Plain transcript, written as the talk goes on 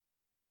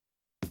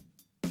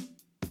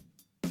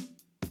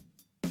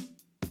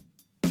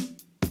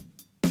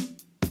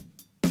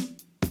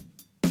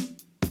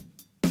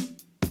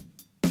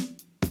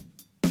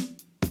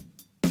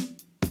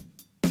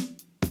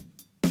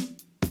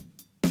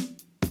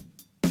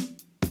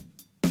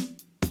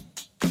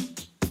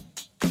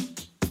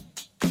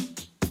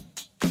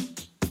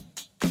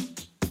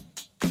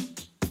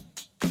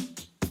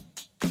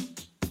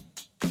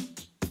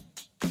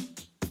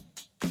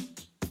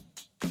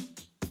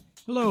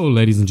Hello,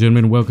 ladies and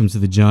gentlemen. Welcome to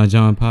the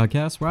John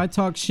Podcast, where I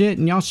talk shit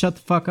and y'all shut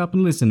the fuck up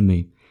and listen to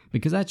me.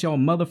 Because that's y'all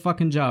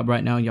motherfucking job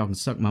right now. Y'all can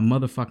suck my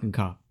motherfucking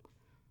cock.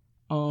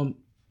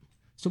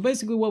 So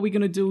basically what we're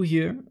going to do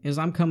here is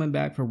I'm coming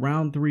back for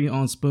round 3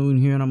 on Spoon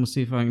here, and I'm going to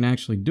see if I can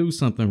actually do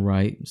something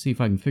right. See if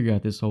I can figure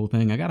out this whole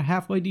thing. I got a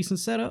halfway decent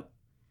setup.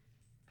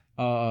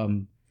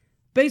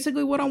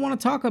 Basically what I want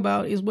to talk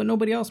about is what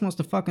nobody else wants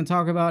to fucking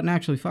talk about and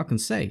actually fucking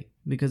say.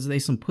 Because they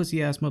some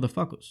pussy ass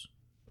motherfuckers.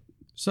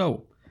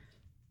 So,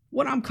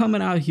 what I'm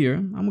coming out here,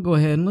 I'm going to go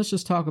ahead and let's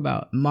just talk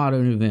about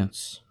modern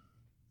events.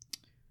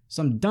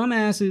 Some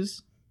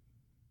dumbasses,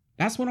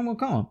 that's what I'm going to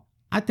call them.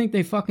 I think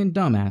they fucking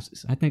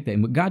dumbasses. I think they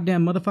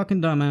goddamn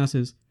motherfucking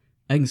dumbasses.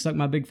 I can suck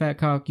my big fat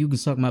cock. You can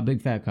suck my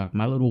big fat cock.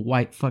 My little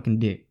white fucking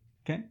dick.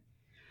 Okay?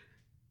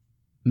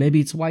 Maybe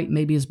it's white,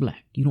 maybe it's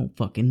black. You don't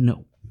fucking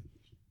know.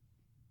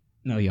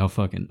 No, y'all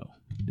fucking know.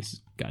 This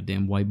is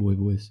goddamn white boy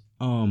voice.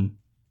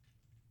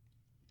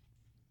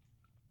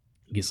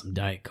 Get some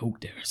Diet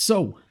Coke there.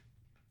 So,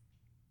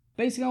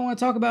 basically, I want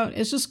to talk about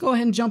is just go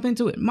ahead and jump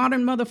into it.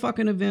 Modern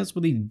motherfucking events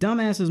with these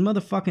dumbasses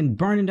motherfucking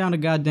burning down a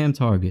goddamn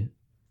Target.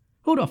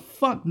 Who the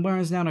fuck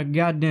burns down a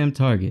goddamn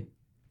Target?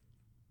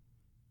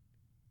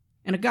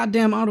 And a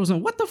goddamn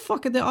AutoZone. What the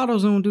fuck did the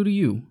AutoZone do to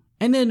you?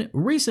 And then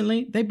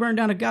recently, they burned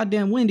down a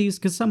goddamn Wendy's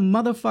because some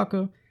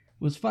motherfucker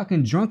was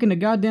fucking drunk in the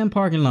goddamn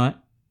parking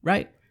lot,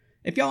 right?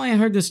 If y'all ain't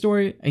heard this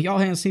story and y'all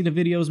haven't seen the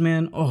videos,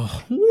 man,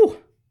 whew.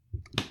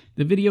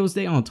 The videos,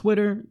 they on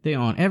Twitter, they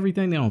on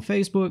everything, they on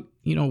Facebook,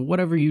 you know,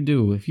 whatever you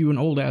do. If you're an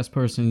old ass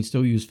person, you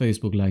still use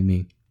Facebook like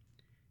me.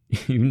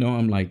 Even though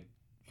I'm like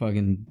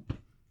fucking,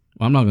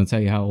 well, I'm not going to tell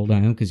you how old I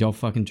am because y'all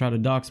fucking try to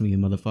dox me, you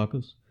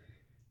motherfuckers.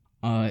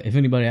 If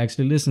anybody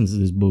actually listens to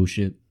this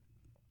bullshit.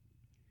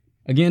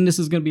 Again, this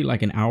is going to be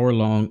like an hour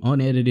long,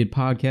 unedited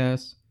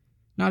podcast.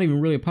 Not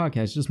even really a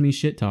podcast, just me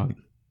shit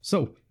talking.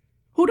 So,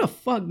 who the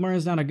fuck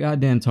burns down a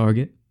goddamn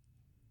Target?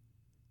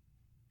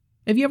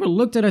 Have you ever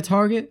looked at a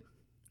Target?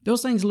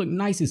 Those things look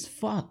nice as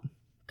fuck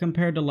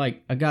compared to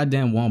like a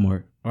goddamn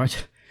Walmart or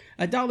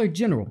a Dollar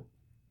General.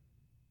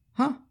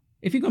 Huh?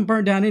 If you're gonna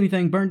burn down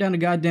anything, burn down a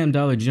goddamn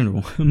Dollar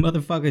General.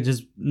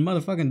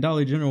 Motherfucking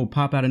Dollar General will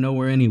pop out of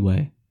nowhere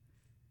anyway.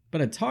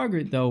 But a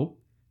Target though,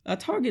 a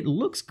Target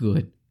looks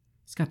good.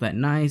 It's got that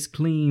nice,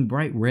 clean,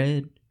 bright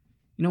red.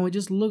 You know, it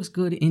just looks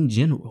good in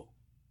general.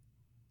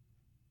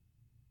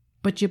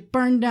 But you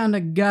burn down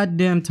a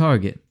goddamn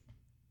Target.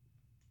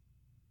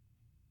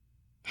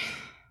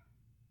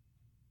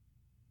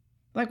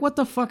 Like, what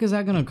the fuck is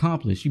that going to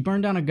accomplish? You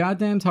burn down a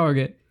goddamn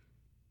Target.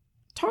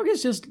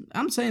 Target's just,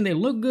 I'm saying they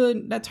look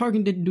good. That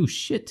Target didn't do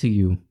shit to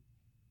you.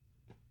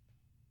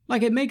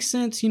 Like, it makes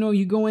sense, you know,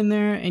 you go in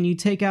there and you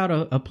take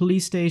out a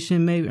police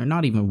station, maybe, or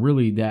not even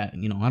really that,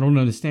 you know, I don't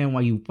understand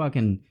why you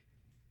fucking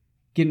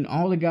getting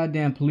all the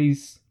goddamn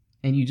police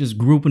and you just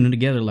grouping them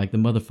together like the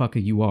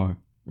motherfucker you are,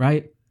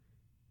 right?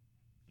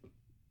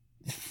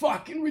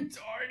 Fucking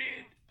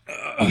retarded.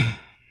 Ugh.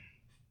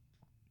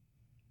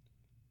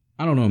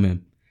 I don't know,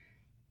 man.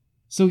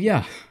 So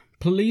yeah,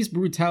 police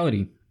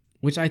brutality,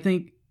 which I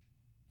think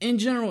in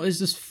general is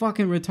just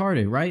fucking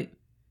retarded, right?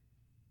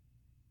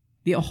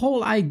 The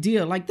whole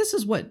idea, like this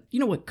is what, you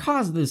know what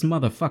caused this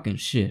motherfucking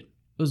shit.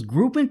 It was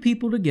grouping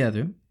people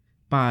together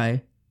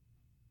by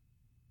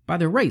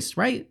their race,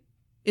 right?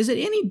 Is it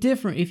any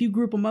different if you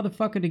group a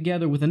motherfucker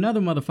together with another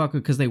motherfucker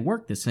because they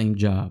work the same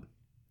job?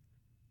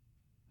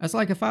 That's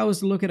like if I was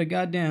to look at a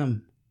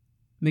goddamn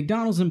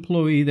McDonald's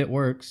employee that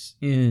works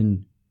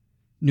in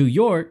New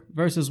York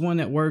versus one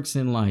that works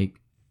in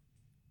like,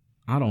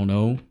 I don't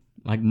know,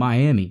 like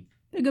Miami.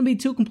 They're going to be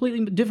two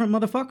completely different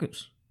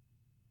motherfuckers.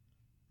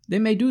 They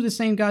may do the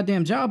same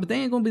goddamn job, but they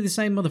ain't going to be the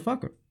same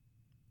motherfucker.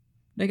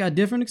 They got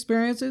different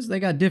experiences. They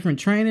got different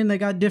training. They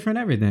got different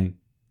everything.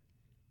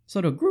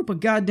 So the group of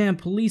goddamn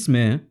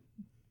policemen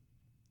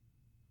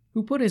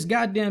who put his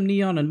goddamn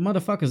knee on a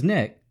motherfucker's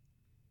neck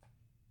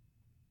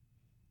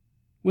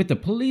with the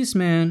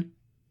policeman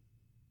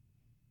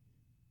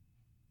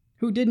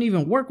who didn't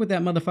even work with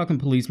that motherfucking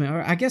policeman.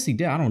 Or I guess he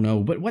did, I don't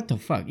know. But what the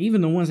fuck?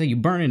 Even the ones that you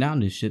burning down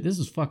this shit, this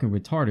is fucking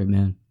retarded,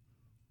 man.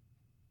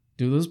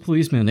 Dude, those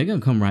policemen, they're gonna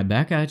come right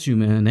back at you,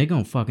 man. They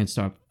gonna fucking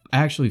start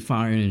actually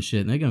firing and shit.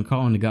 And they're gonna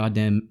call in the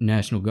goddamn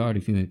National Guard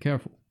if you ain't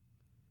careful.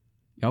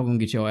 Y'all gonna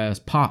get your ass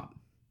popped.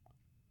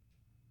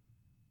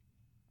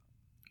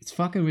 It's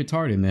fucking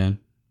retarded, man.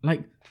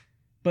 Like,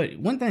 but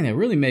one thing that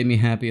really made me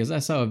happy is I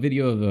saw a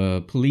video of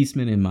a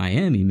policeman in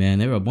Miami, man.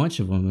 There were a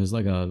bunch of them. It was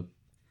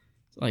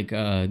like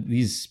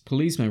these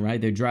policemen, right?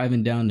 They're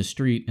driving down the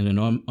street in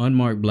an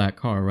unmarked black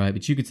car, right?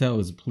 But you could tell it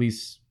was a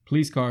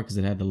police car because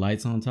it had the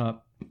lights on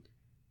top.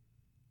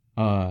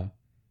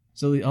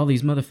 So all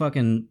these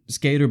motherfucking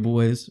skater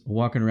boys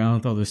walking around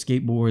with all their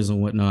skateboards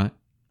and whatnot,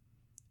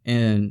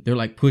 and they're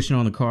like pushing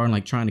on the car and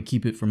like trying to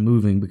keep it from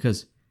moving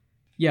because,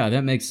 yeah,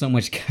 that makes so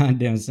much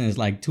goddamn sense.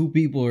 Like 2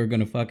 people are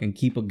gonna fucking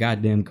keep a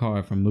goddamn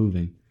car from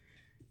moving,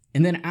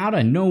 and then out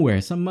of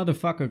nowhere, some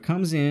motherfucker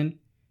comes in,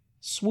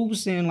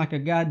 swoops in like a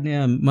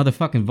goddamn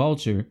motherfucking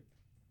vulture.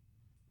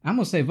 I'm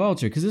gonna say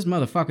vulture because this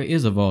motherfucker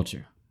is a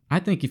vulture. I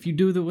think if you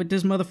do what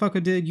this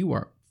motherfucker did, you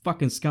are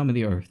fucking scum of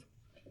the earth.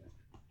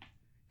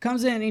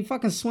 Comes in and he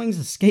fucking swings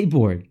a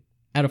skateboard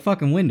at a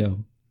fucking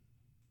window.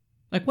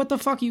 Like, what the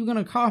fuck are you gonna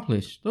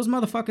accomplish? Those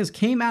motherfuckers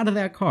came out of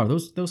that car.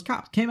 Those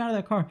cops came out of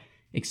that car,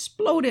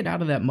 exploded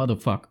out of that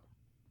motherfucker.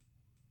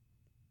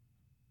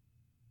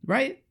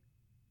 Right?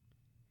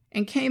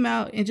 And came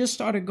out and just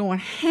started going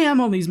ham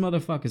on these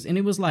motherfuckers. And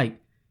it was like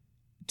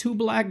 2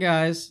 black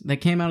guys that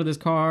came out of this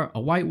car, a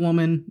white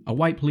woman, a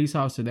white police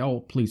officer, they're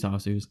all police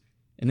officers,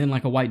 and then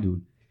like a white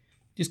dude.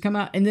 Just come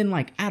out, and then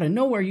like out of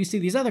nowhere, you see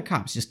these other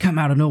cops just come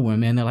out of nowhere,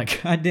 man. They're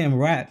like goddamn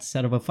rats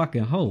out of a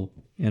fucking hole,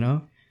 you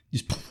know?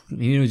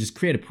 Just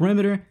create a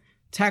perimeter,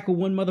 tackle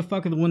one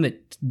motherfucker, the one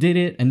that did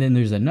it, and then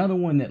there's another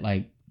one that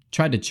like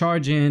tried to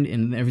charge in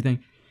and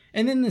everything.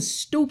 And then this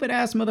stupid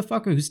ass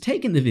motherfucker who's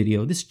taking the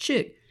video, this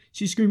chick,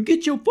 she screamed,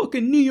 "Get your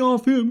fucking knee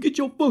off him! Get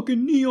your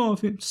fucking knee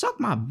off him! Suck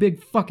my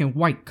big fucking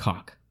white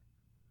cock.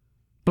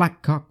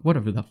 Black cock,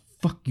 whatever the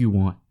fuck you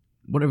want.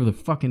 Whatever the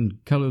fucking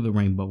color of the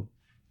rainbow."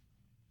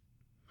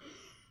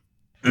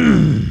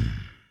 And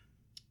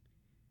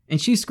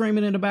she's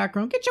screaming in the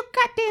background, "Get your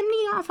goddamn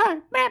knee off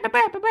her!" Bah, bah,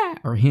 bah, bah, bah.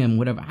 Or him,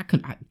 whatever.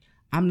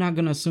 I'm not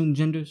gonna assume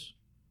genders,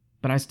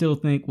 but I still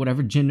think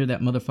whatever gender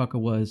that motherfucker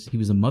was, he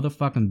was a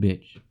motherfucking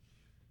bitch.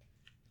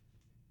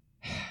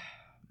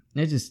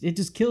 It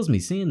just kills me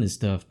seeing this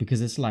stuff,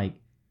 because it's like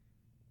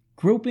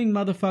grouping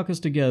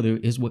motherfuckers together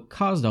is what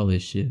caused all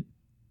this shit.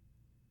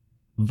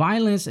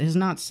 Violence has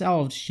not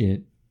solved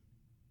shit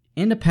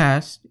in the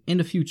past, in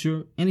the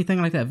future,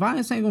 anything like that.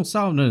 Violence ain't gonna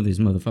solve none of this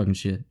motherfucking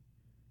shit.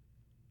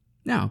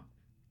 Now,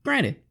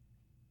 granted,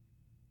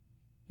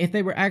 if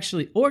they were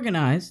actually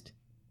organized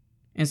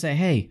and say,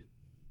 hey,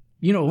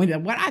 you know,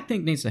 what I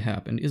think needs to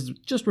happen is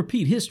just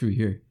repeat history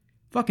here.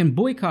 Fucking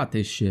boycott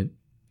this shit.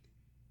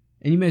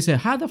 And you may say,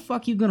 how the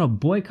fuck you gonna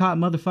boycott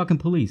motherfucking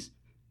police?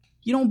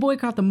 You don't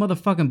boycott the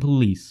motherfucking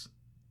police.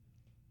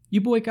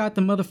 You boycott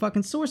the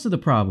motherfucking source of the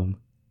problem.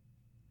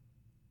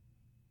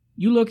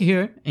 You look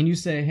here and you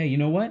say, hey, you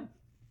know what?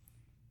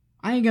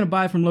 I ain't gonna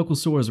buy from local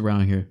stores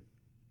around here.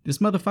 This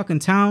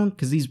motherfucking town,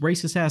 because these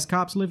racist ass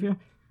cops live here,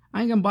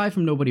 I ain't gonna buy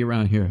from nobody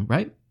around here,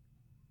 right?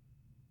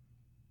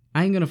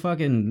 I ain't gonna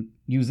fucking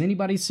use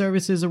anybody's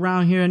services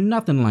around here,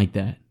 nothing like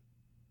that.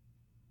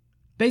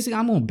 Basically,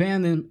 I'm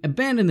gonna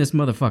abandon this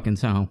motherfucking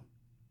town.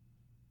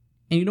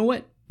 And you know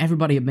what?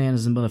 Everybody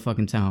abandons the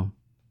motherfucking town.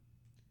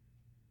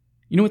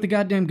 You know what the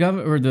goddamn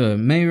governor or the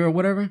mayor or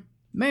whatever?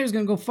 Mayor's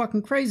gonna go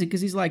fucking crazy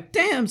because he's like,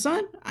 damn,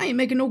 son, I ain't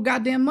making no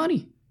goddamn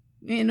money.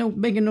 Ain't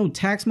making no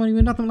tax money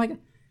or nothing like that.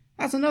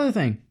 That's another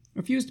thing.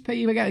 Refuse to pay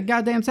you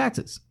goddamn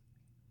taxes.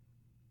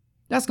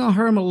 That's gonna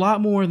hurt him a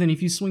lot more than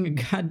if you swing a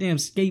goddamn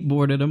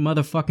skateboard at a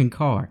motherfucking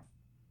car.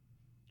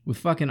 With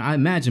fucking, I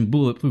imagine,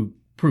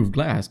 bulletproof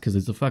glass, because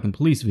it's a fucking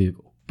police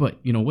vehicle. But,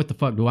 you know, what the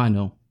fuck do I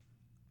know?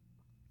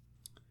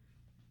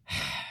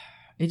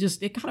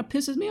 It kind of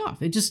pisses me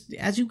off. It just,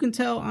 as you can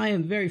tell, I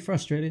am very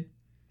frustrated.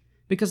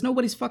 Because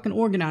nobody's fucking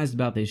organized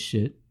about this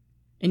shit.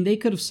 And they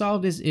could have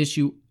solved this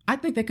issue. I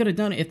think they could have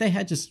done it if they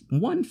had just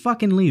one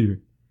fucking leader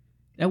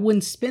that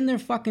wouldn't spend their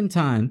fucking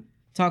time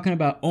talking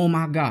about, oh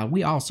my god,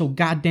 we all so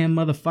goddamn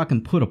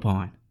motherfucking put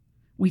upon.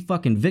 We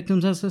fucking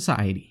victims of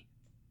society.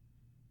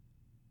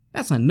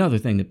 That's another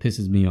thing that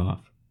pisses me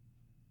off.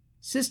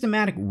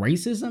 Systematic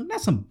racism?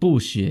 That's some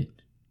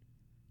bullshit.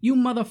 You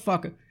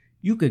motherfucker,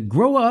 you could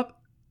grow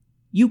up,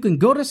 you can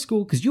go to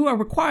school, because you are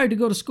required to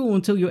go to school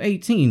until you're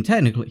 18,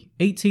 technically.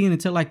 18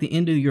 until like the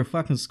end of your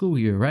fucking school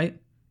year,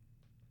 right?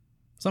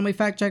 Somebody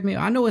fact check me.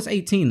 I know it's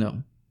 18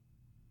 though.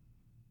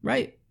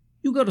 Right?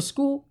 You go to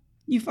school,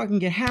 you fucking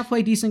get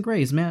halfway decent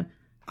grades, man.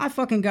 I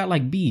fucking got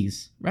like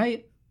B's,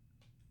 right?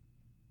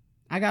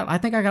 I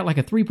think I got like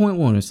a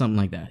 3.1 or something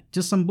like that.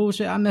 Just some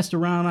bullshit. I messed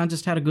around. I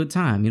just had a good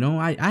time, you know?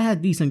 I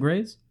had decent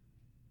grades.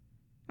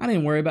 I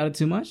didn't worry about it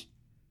too much.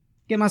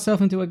 Get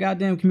myself into a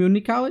goddamn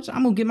community college.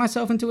 I'm gonna get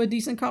myself into a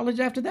decent college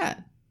after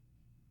that.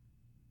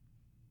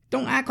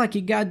 Don't act like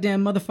you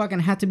goddamn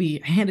motherfucking had to be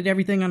handed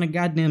everything on a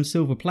goddamn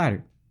silver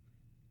platter.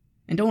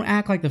 And don't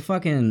act like the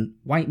fucking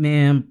white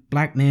man,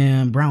 black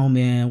man, brown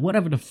man,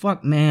 whatever the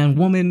fuck man,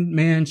 woman,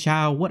 man,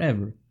 child,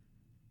 whatever,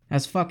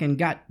 has fucking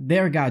got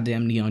their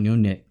goddamn knee on your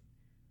neck.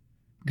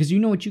 Because you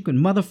know what you can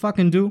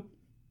motherfucking do?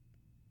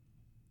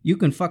 You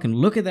can fucking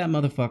look at that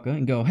motherfucker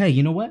and go, hey,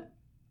 you know what?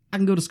 I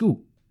can go to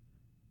school.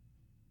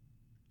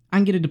 I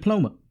can get a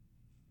diploma.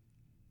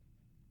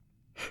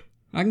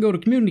 I can go to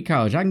community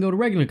college. I can go to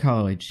regular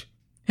college.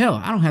 Hell,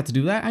 I don't have to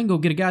do that. I can go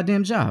get a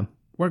goddamn job.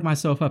 Work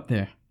myself up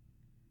there.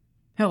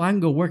 Hell, I can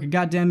go work at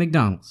goddamn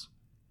McDonald's.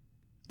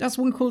 That's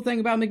one cool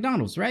thing about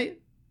McDonald's, right?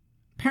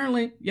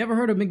 Apparently, you ever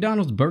heard of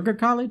McDonald's Burger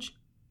College?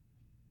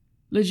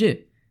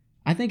 Legit.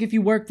 I think if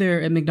you work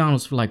there at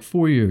McDonald's for like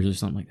 4 years or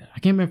something like that. I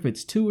can't remember if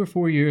it's 2 or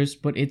 4 years,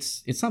 but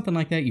it's something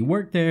like that. You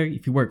work there.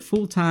 If you work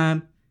full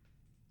time,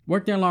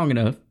 work there long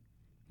enough,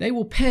 they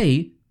will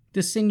pay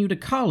to send you to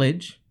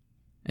college.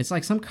 It's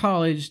like some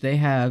college they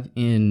have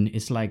in,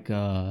 it's like,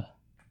 I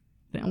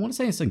want to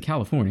say it's in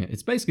California.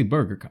 It's basically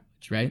Burger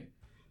College, right?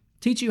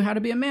 Teach you how to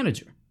be a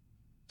manager.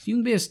 So you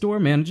can be a store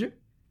manager.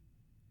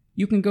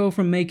 You can go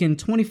from making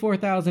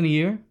 $24,000 a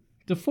year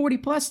to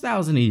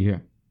 $40,000+ a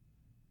year.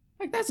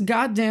 Like, that's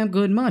goddamn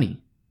good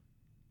money.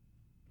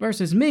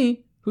 Versus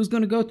me, who's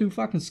gonna go through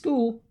fucking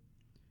school,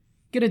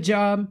 get a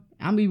job.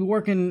 I'll be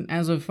working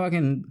as a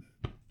fucking...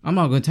 I'm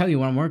not gonna tell you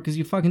what I'm working because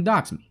you fucking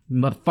dox me, you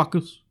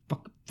motherfuckers.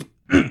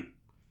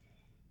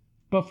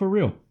 But for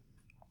real.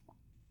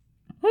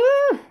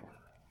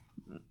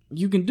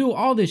 You can do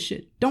all this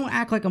shit. Don't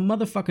act like a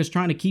motherfucker's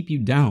trying to keep you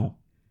down.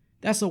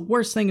 That's the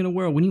worst thing in the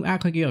world, when you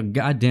act like you're a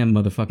goddamn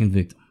motherfucking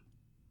victim.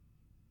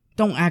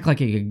 Don't act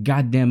like you're a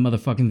goddamn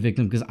motherfucking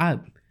victim, because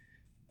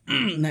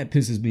that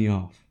pisses me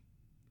off.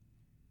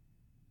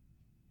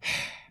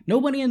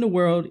 Nobody in the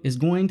world is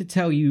going to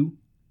tell you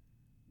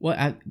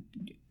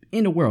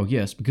in the world,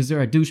 yes, because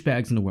there are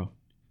douchebags in the world.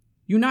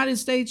 United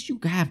States, you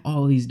have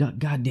all these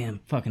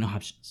goddamn fucking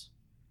options.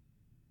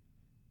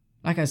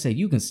 Like I said,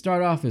 you can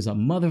start off as a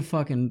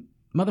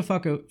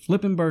motherfucker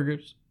flipping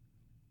burgers,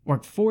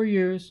 work 4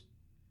 years,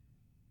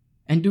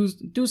 and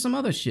do some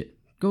other shit.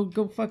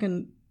 Go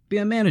fucking be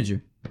a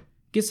manager.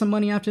 Get some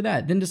money after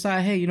that. Then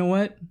decide, hey, you know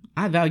what?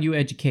 I value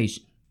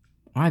education.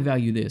 I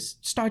value this.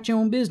 Start your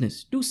own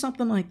business. Do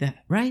something like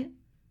that, right?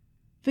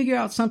 Figure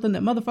out something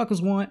that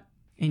motherfuckers want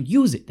and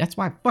use it. That's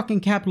why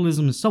fucking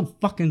capitalism is so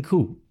fucking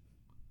cool.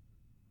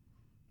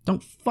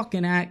 Don't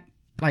act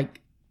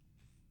like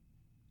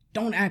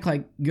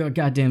you're a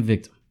goddamn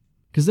victim.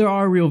 Because there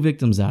are real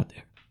victims out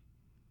there.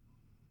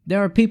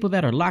 There are people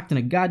that are locked in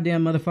a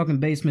goddamn motherfucking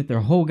basement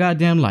their whole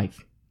goddamn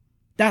life.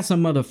 That's a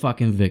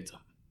motherfucking victim.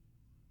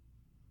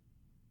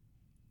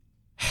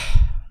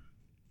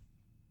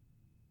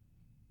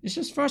 It's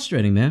just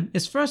frustrating, man.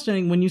 It's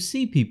frustrating when you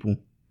see people,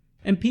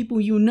 and people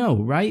you know,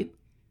 right?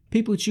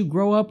 People that you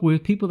grow up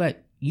with, people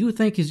that you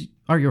think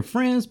are your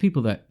friends,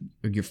 people that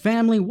are your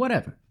family,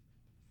 whatever.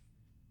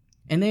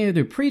 And they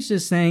either preach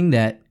this saying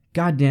that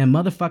goddamn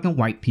motherfucking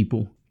white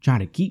people trying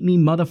to keep me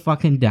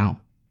motherfucking down.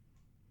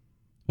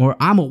 Or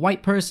I'm a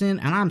white person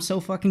and I'm so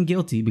fucking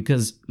guilty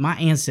because my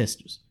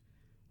ancestors.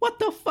 What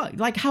the fuck?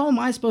 Like, how am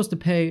I supposed to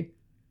pay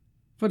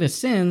for the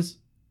sins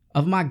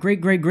of my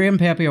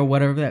great-great-grandpappy or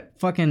whatever that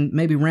fucking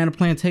maybe ran a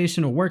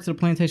plantation or worked at a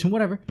plantation,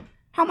 whatever?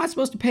 How am I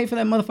supposed to pay for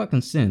that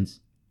motherfucking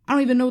sins? I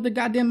don't even know the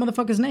goddamn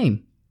motherfucker's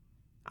name.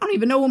 I don't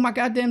even know who my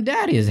goddamn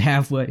dad is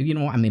halfway. You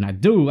know, I mean, I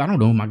do. I don't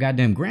know who my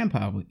goddamn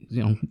grandpa was.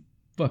 You know,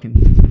 fucking...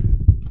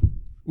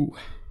 Ooh.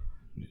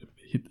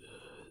 Hit the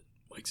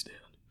mic stand.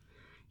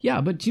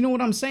 Yeah, but you know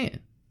what I'm saying?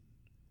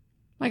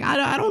 Like,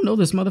 I don't know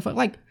this motherfucker.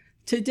 Like,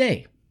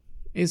 today,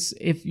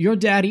 if your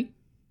daddy,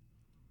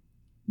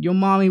 your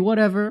mommy,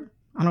 whatever,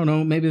 I don't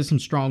know, maybe there's some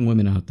strong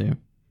women out there,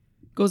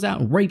 goes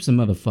out and rapes a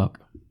motherfucker.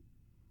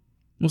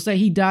 We'll say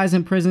he dies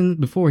in prison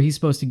before he's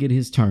supposed to get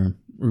his term,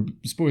 or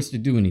supposed to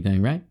do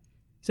anything, right?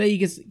 Say he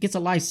gets a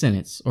life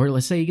sentence, or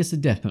let's say he gets a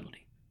death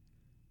penalty.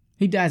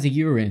 He dies a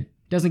year in,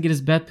 doesn't get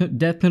his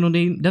death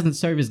penalty, doesn't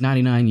serve his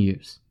 99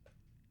 years.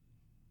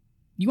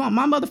 You want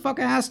my motherfucker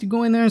ass to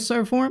go in there and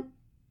serve for him?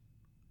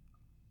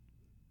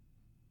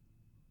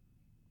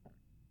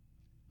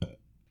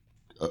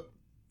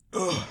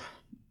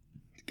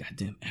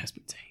 Goddamn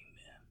aspartame,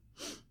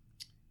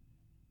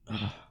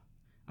 man.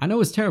 I know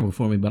it's terrible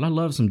for me, but I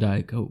love some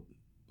Diet Coke.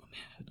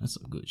 Man, that's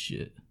some good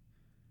shit.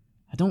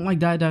 I don't like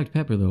Diet Dr.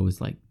 Pepper, though. It's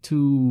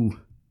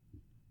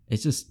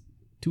just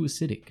too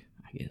acidic,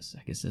 I guess.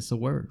 I guess that's the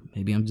word.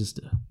 Maybe I'm just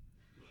a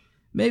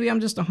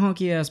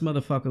honky ass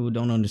motherfucker who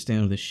don't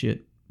understand this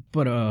shit.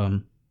 But,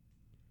 I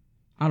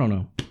don't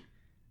know.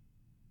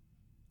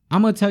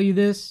 I'm gonna tell you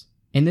this,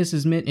 and this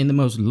is meant in the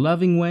most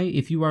loving way.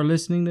 If you are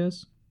listening to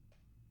this,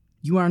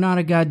 you are not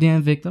a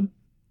goddamn victim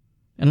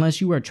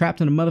unless you are trapped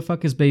in a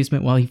motherfucker's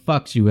basement while he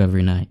fucks you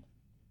every night.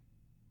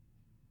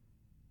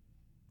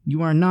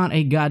 You are not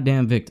a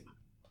goddamn victim.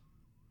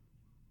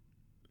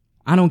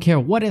 I don't care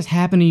what has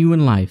happened to you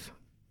in life.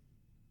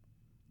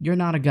 You're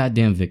not a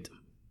goddamn victim.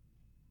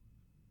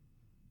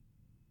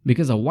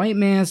 Because a white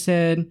man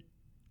said,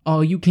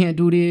 oh, you can't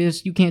do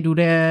this, you can't do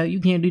that, you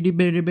can't do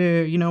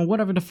the you know,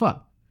 whatever the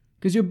fuck.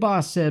 Because your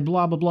boss said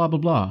blah, blah, blah, blah,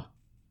 blah.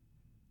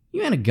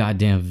 You ain't a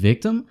goddamn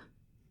victim.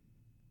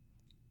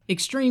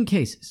 Extreme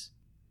cases.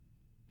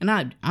 And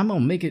I'm gonna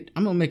make it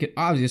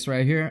obvious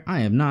right here.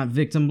 I am not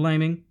victim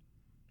blaming.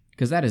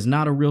 Because that is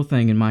not a real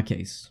thing in my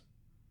case.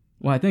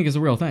 Well, I think it's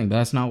a real thing, but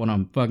that's not what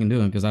I'm fucking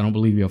doing, because I don't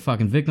believe you're a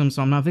fucking victim,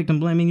 so I'm not victim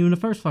blaming you in the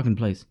first fucking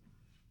place.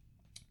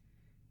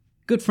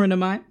 Good friend of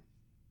mine.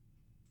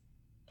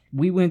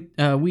 We're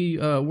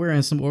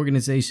in some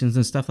organizations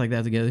and stuff like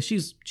that together.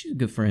 She's a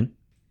good friend.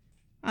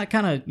 I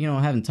kind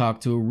of, haven't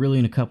talked to her really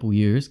in a couple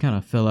years. Kind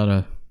of fell out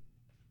of,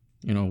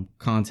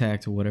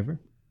 contact or whatever.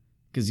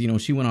 Because,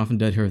 she went off and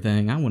did her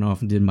thing. I went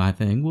off and did my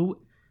thing. Well,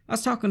 I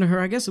was talking to her.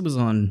 I guess it was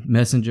on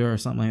Messenger or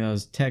something like that. I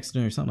was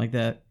texting her or something like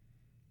that.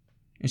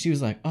 And she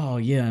was like, oh,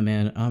 yeah,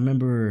 man. I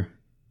remember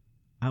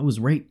I was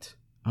raped.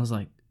 I was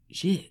like,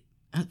 shit,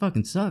 that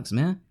fucking sucks,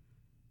 man.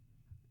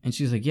 And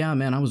she's like, yeah,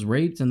 man, I was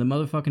raped and the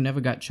motherfucker never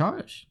got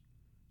charged.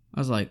 I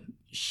was like,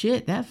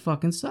 shit, that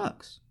fucking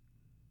sucks.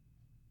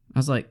 I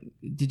was like,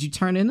 did you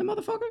turn in the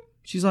motherfucker?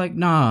 She's like,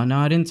 nah,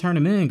 I didn't turn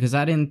him in because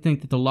I didn't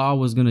think that the law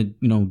was going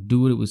to,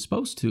 do what it was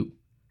supposed to.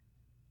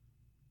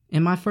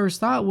 And my first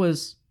thought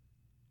was,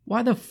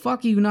 why the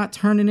fuck are you not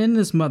turning in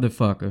this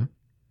motherfucker?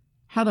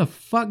 How the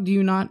fuck do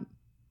you not...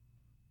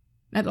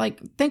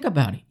 think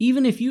about it.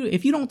 Even if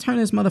you don't turn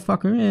this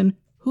motherfucker in,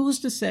 who's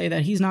to say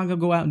that he's not going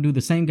to go out and do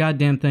the same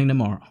goddamn thing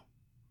tomorrow?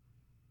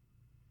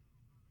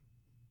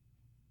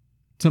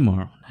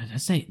 Tomorrow.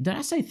 Did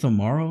I say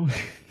tomorrow?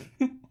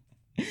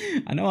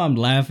 I know I'm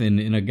laughing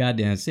in a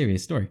goddamn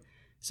serious story.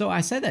 So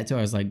I said that to her.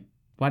 I was like,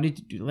 why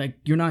did you,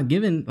 you're not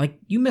giving,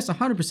 you miss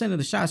 100% of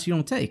the shots you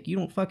don't take. You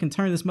don't fucking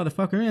turn this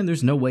motherfucker in.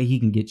 There's no way he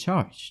can get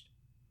charged.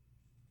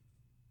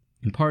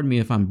 And pardon me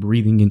if I'm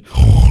breathing into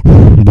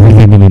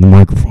the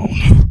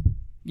microphone.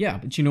 Yeah,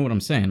 but you know what I'm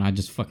saying. I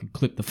just fucking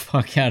clipped the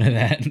fuck out of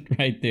that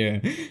right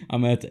there.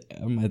 I'm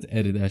gonna have to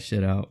edit that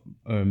shit out.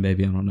 Or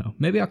maybe, I don't know.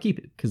 Maybe I'll keep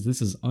it because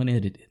this is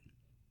unedited.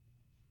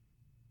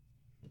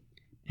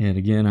 And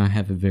again, I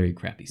have a very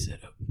crappy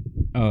setup.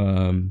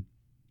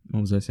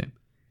 What was I saying?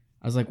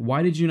 I was like,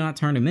 why did you not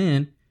turn him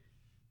in?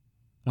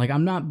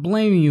 I'm not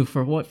blaming you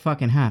for what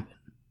fucking happened,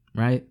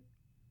 right?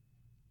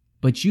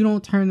 But you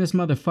don't turn this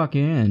motherfucker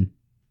in.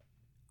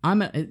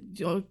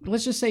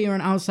 Let's just say you're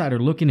an outsider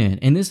looking in,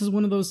 and this is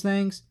one of those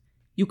things,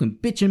 you can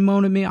bitch and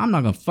moan at me. I'm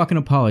not gonna fucking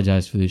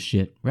apologize for this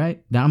shit,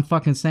 right? That I'm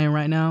fucking saying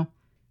right now.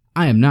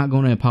 I am not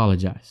gonna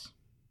apologize.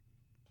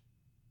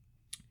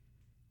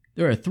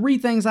 There are 3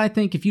 things I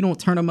think if you don't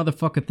turn a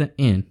motherfucker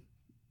in.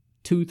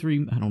 2,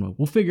 3, I don't know.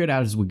 We'll figure it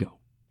out as we go.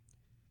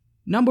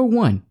 Number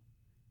 1.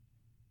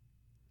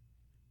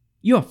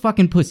 You're a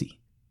fucking pussy.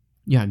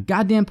 You're a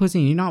goddamn pussy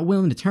and you're not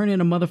willing to turn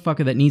in a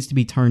motherfucker that needs to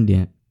be turned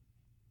in.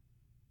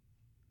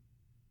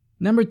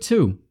 Number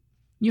 2.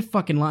 You're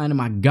fucking lying to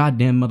my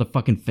goddamn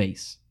motherfucking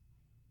face.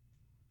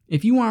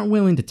 If you aren't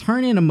willing to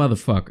turn in a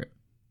motherfucker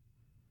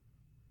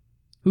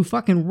who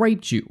fucking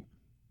raped you,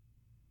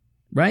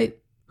 right?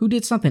 Who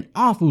did something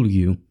awful to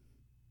you,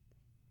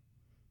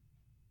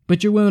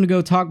 but you're willing to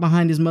go talk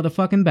behind his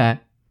motherfucking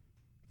back,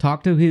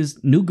 talk to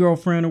his new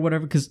girlfriend or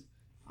whatever, because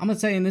I'm going to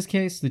say in this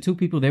case, the 2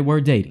 people, they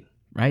were dating,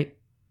 right?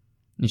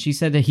 And she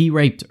said that he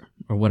raped her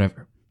or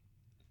whatever.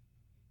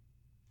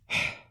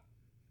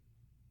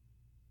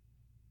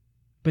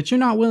 But you're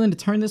not willing to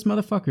turn this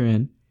motherfucker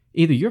in.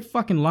 Either you're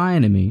fucking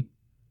lying to me,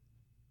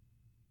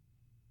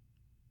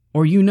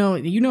 or you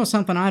know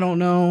something I don't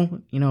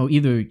know.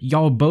 Either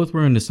y'all both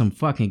were into some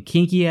fucking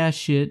kinky ass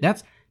shit.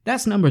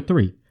 That's number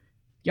 3.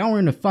 Y'all were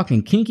into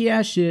fucking kinky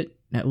ass shit.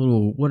 That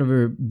little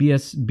whatever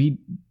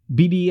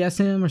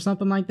BDSM or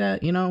something like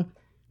that,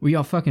 where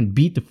y'all fucking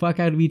beat the fuck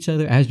out of each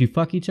other as you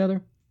fuck each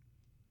other.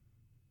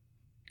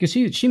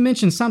 Because she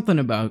mentioned something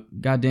about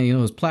goddamn,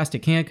 those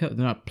plastic handcuffs.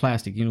 They're not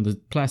plastic, the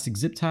plastic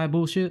zip tie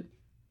bullshit.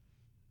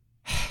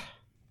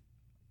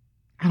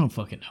 I don't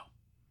fucking know.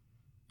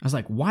 I was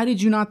like, why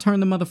did you not turn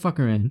the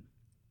motherfucker in?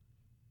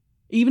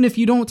 Even if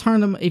you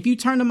if you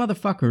turn the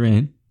motherfucker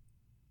in,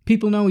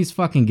 people know he's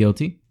fucking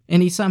guilty,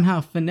 and he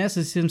somehow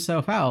finesses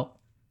himself out.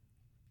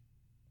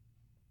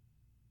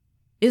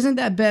 Isn't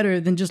that better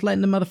than just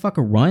letting the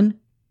motherfucker run?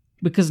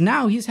 Because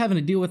now he's having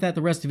to deal with that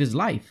the rest of his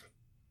life.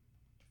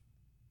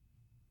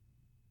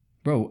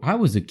 Bro, I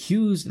was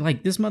accused,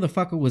 this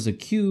motherfucker was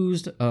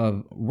accused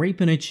of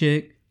raping a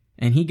chick,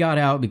 and he got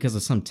out because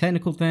of some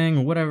technical thing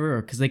or whatever,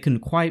 or because they couldn't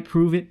quite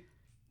prove it.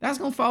 That's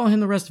going to follow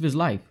him the rest of his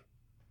life,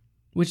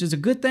 which is a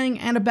good thing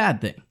and a bad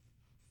thing.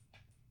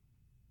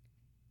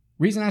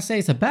 Reason I say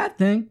it's a bad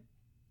thing,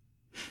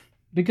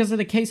 because of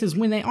the cases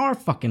when they are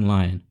fucking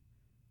lying.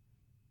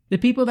 The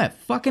people that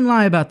fucking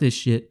lie about this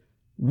shit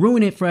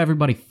ruin it for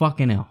everybody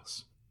fucking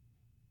else.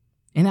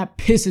 And that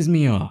pisses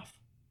me off.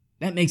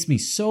 That makes me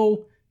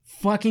so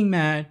fucking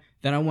mad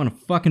that I want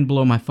to fucking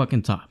blow my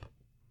fucking top.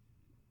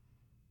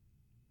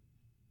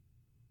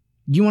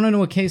 You want to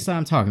know a case that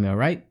I'm talking about,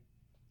 right?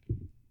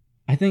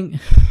 I think,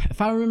 if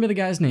I remember the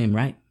guy's name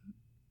right,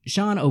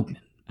 Sean Oakman.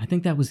 I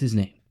think that was his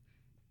name.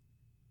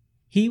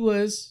 He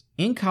was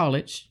in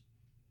college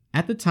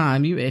at the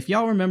time. If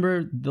y'all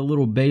remember the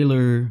little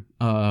Baylor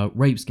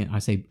rape scandal, I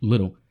say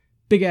little,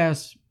 big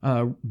ass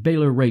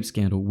Baylor rape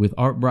scandal with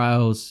Art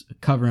Briles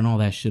covering all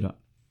that shit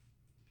up.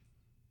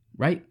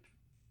 Right?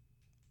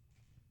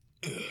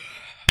 I'm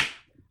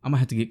gonna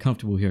have to get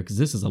comfortable here because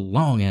this is a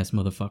long ass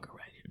motherfucker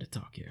right here to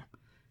talk here.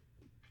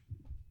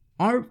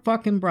 Art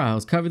fucking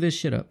Briles covered this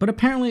shit up, but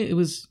apparently it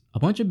was a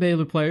bunch of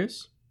Baylor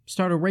players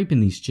started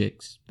raping these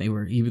chicks. They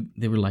were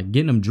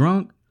getting them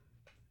drunk,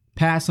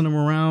 passing them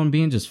around,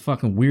 being just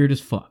fucking weird as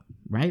fuck,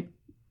 right?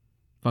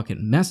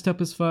 Fucking messed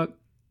up as fuck.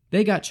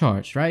 They got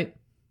charged, right?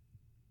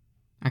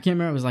 I can't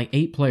remember, it was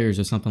 8 players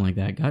or something like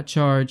that. Got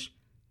charged.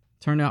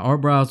 Turned out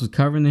Art Briles was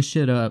covering this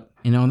shit up.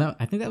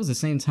 I think that was the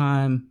same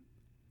time.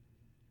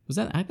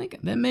 I think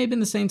that may have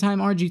been the same time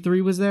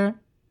RG3 was there.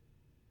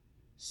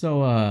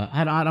 So,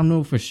 I don't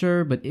know for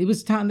sure, but it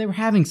was time they were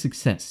having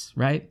success,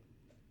 right?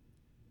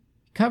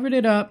 Covered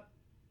it up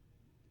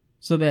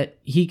so that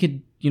he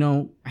could,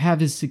 have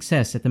his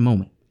success at the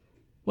moment.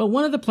 Well,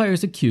 one of the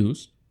players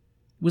accused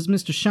was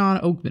Mr. Sean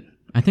Oakman,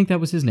 I think that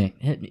was his name.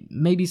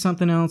 Maybe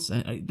something else.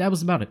 That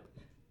was about it.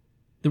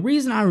 The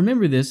reason I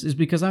remember this is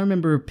because I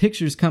remember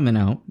pictures coming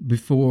out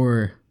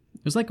before.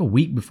 It was like a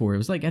week before. It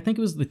was like, I think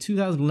it was the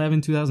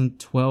 2011,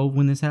 2012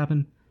 when this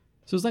happened.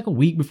 So it was like a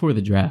week before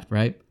the draft,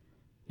 right?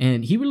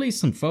 And he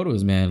released some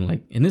photos, man.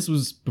 Like, and this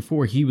was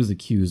before he was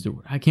accused.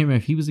 Or I can't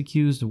remember if he was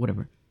accused or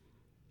whatever.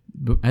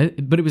 But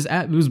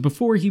it was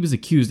before he was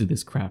accused of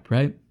this crap,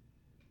 right?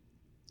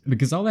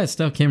 Because all that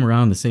stuff came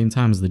around the same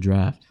time as the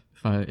draft,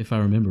 if I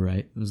remember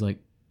right. It was like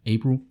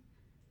April.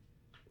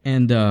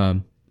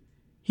 And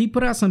he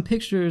put out some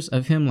pictures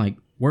of him like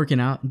working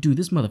out. Dude,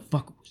 this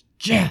motherfucker was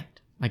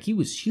jacked. Like, he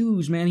was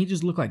huge, man. He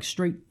just looked like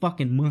straight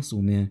fucking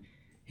muscle, man.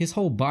 His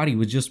whole body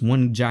was just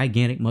one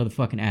gigantic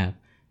motherfucking ab.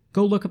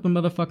 Go look up the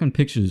motherfucking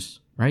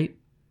pictures, right?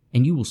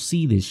 And you will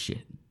see this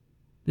shit.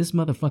 This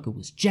motherfucker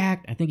was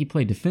jacked. I think he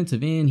played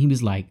defensive end. He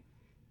was like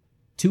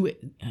I can't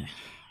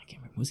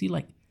remember. Was he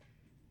like,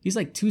 he's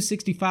like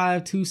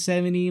 265,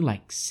 270,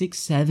 like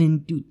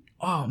 6'7", dude.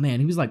 Oh man,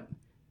 he was like,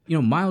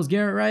 Myles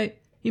Garrett, right?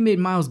 He made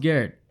Myles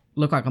Garrett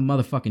look like a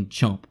motherfucking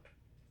chump.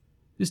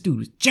 This dude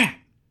was jacked.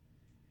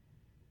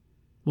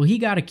 Well, he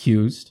got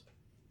accused.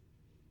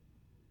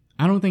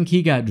 I don't think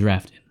he got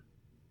drafted.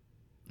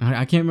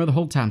 I can't remember the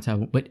whole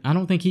timetable, but I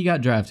don't think he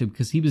got drafted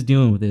because he was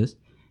dealing with this.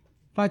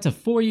 Fights a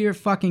 4-year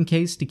fucking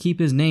case to keep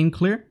his name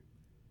clear.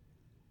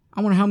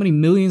 I wonder how many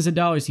millions of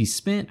dollars he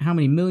spent, how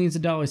many millions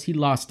of dollars he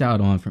lost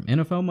out on from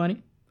NFL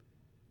money.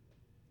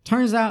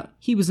 Turns out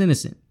he was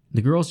innocent.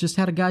 The girls just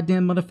had a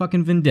goddamn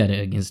motherfucking vendetta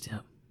against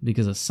him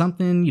because of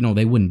something,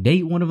 they wouldn't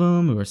date one of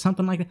them or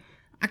something like that.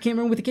 I can't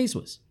remember what the case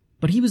was,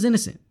 but he was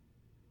innocent.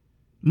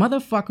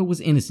 Motherfucker was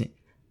innocent.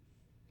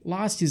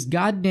 Lost his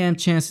goddamn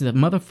chance to the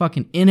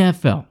motherfucking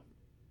NFL.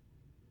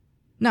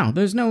 Now,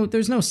 there's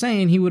no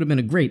saying he would have been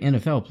a great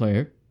NFL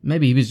player.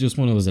 Maybe he was just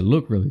one of those that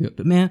look really good.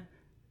 But man,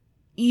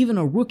 even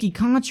a rookie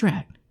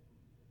contract.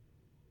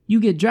 You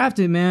get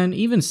drafted, man.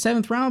 Even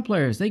 7th round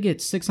players, they get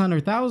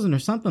 $600,000 or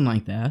something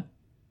like that.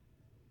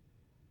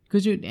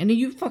 And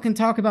you fucking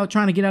talk about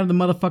trying to get out of the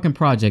motherfucking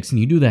projects, and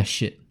you do that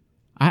shit.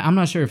 I'm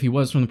not sure if he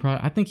was from the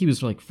project. I think he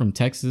was like from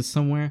Texas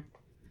somewhere.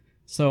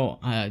 So,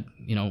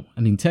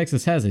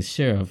 Texas has its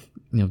share of,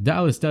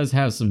 Dallas does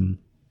have some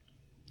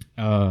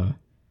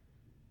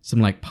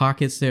like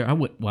pockets there.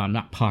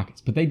 Not pockets,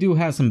 but they do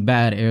have some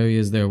bad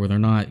areas there where they're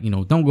not,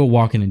 don't go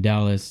walking in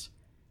Dallas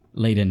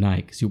late at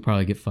night because you'll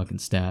probably get fucking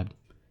stabbed.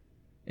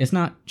 It's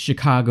not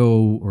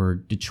Chicago or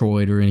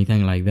Detroit or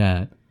anything like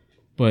that,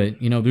 but,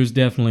 there's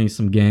definitely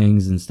some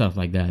gangs and stuff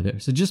like that there.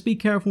 So just be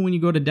careful when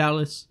you go to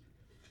Dallas.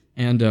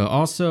 And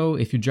also,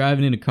 if you're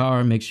driving in a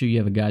car, make sure you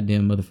have a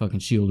goddamn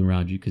motherfucking shield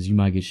around you because you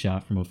might get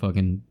shot from a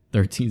fucking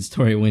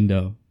 13-story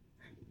window.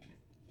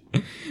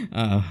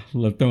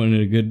 Love throwing in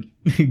a good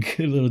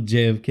little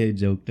JFK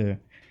joke there, in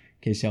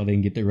case y'all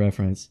didn't get the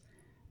reference.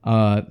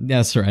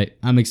 That's right.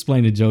 I'm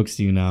explaining jokes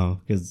to you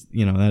now because,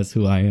 that's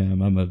who I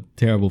am. I'm a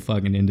terrible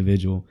fucking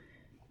individual.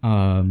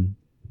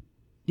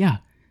 Yeah.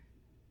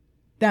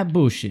 That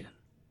bullshit.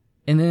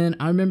 And then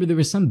I remember there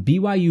was some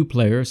BYU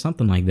player or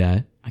something like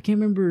that. I can't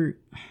remember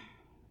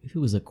if it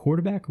was a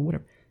quarterback or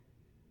whatever.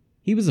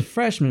 He was a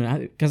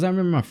freshman because I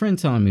remember my friend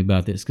telling me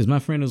about this because my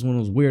friend was one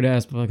of those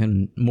weird-ass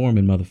fucking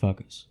Mormon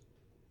motherfuckers.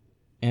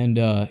 And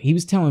he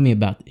was telling me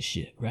about this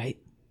shit, right?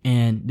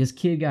 And this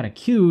kid got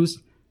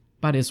accused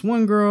by this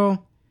one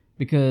girl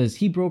because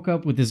he broke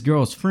up with this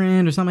girl's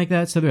friend or something like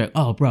that. So they're like,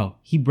 oh, bro,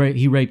 he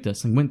raped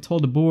us. And went and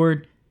told the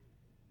board.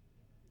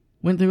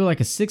 Went through like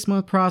a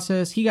 6-month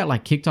process. He got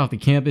like kicked off the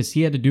campus.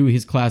 He had to do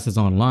his classes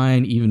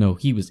online, even though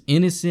he was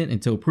innocent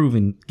until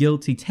proven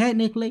guilty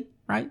technically,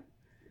 right?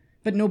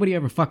 But nobody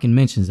ever fucking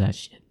mentions that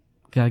shit.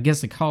 Cause I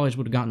guess the college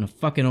would have gotten a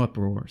fucking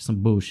uproar or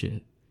some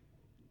bullshit.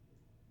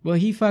 Well,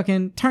 he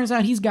fucking, turns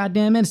out he's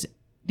goddamn innocent.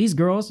 These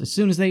girls, as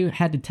soon as they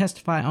had to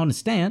testify on the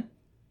stand,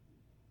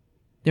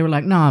 they were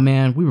like, nah,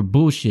 man, we were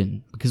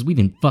bullshitting because we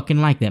didn't fucking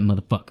like that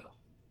motherfucker.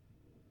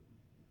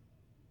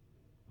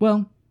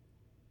 Well,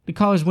 the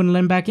college wouldn't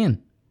let him back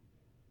in.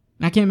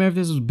 I can't remember if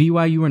this was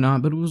BYU or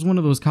not, but it was one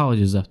of those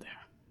colleges up there.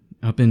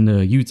 Up in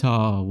the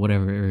Utah or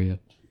whatever area.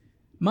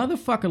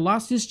 Motherfucker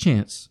lost his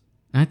chance.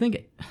 And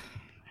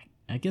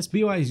I guess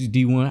BYU's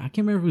D1. I can't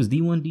remember if it was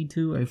D1,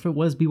 D2, or if it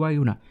was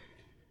BYU or not.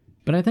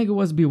 But I think it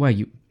was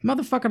BYU.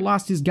 Motherfucker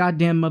lost his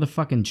goddamn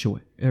motherfucking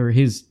choice, or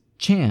his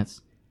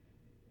chance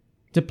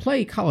to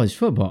play college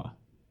football.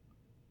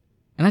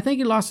 And I think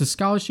he lost his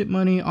scholarship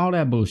money, all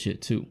that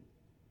bullshit too.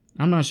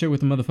 I'm not sure what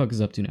the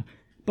motherfucker's up to now.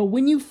 But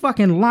when you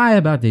fucking lie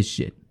about this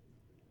shit,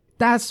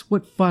 that's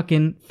what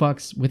fucking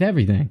fucks with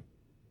everything.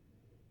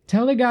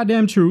 Tell the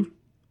goddamn truth.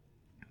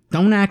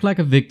 Don't act like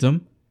a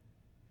victim.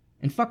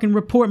 And fucking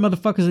report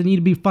motherfuckers that need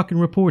to be fucking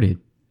reported.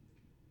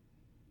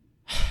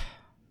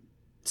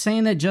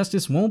 Saying that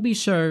justice won't be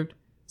served,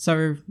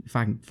 if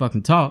I can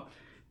fucking talk,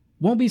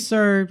 won't be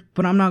served,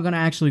 but I'm not gonna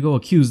actually go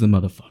accuse the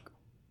motherfucker.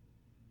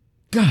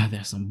 God,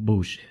 that's some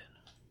bullshit.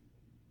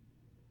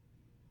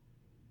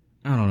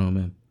 I don't know,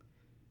 man.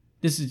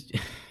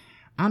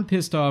 I'm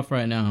pissed off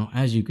right now,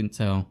 as you can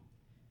tell.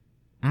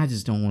 I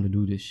just don't want to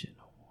do this shit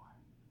no more.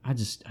 I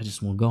just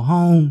want to go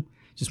home.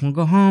 Just want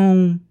to go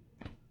home.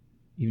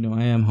 Even though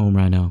I am home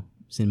right now.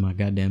 Sitting in my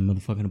goddamn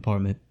motherfucking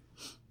apartment.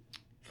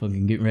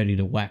 Fucking getting ready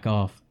to whack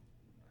off.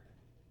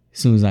 As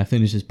soon as I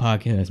finish this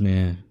podcast,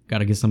 man.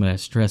 Gotta get some of that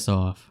stress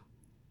off.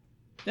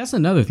 That's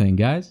another thing,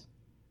 guys.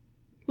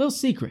 Little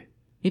secret.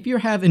 If you're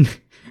having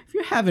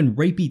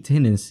rapey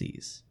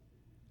tendencies,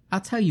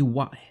 I'll tell you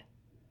why.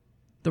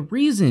 The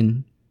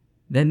reason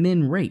that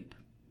men rape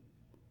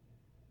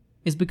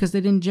is because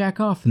they didn't jack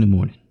off in the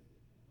morning.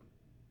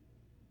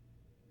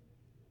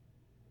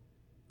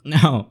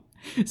 Now,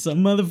 some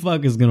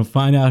motherfucker's gonna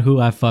find out who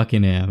I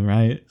fucking am,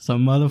 right?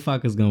 Some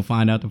motherfucker's gonna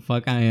find out the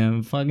fuck I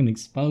am, fucking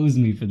expose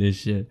me for this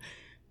shit.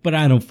 But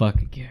I don't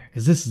fucking care,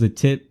 because this is a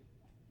tip.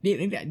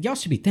 Y'all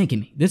should be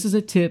thanking me. This is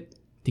a tip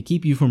to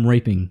keep you from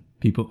raping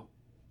people.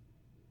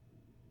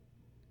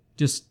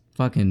 Just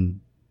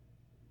fucking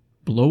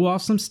blow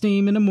off some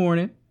steam in the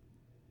morning.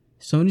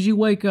 As soon as you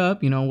wake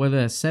up, whether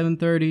that's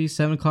 7:30,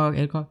 7 o'clock,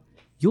 8 o'clock,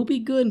 you'll be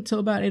good until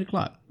about 8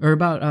 o'clock. Or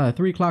about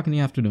 3 o'clock in the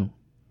afternoon.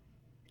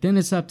 Then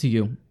it's up to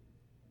you.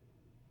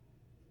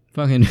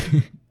 Fucking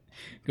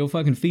go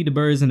fucking feed the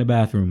birds in the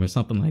bathroom or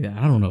something like that.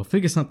 I don't know.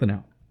 Figure something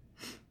out.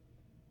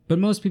 But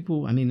most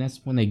people,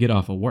 that's when they get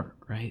off of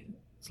work, right?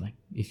 It's like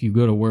if you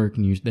go to work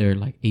and you're there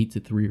like 8 to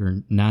 3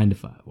 or 9 to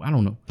 5. I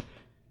don't know.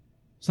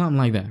 Something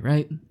like that,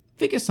 right?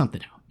 Figure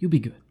something out. You'll be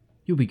good.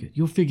 You'll be good.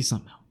 You'll figure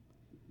something out.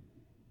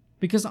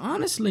 Because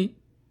honestly,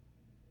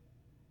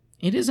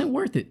 it isn't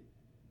worth it.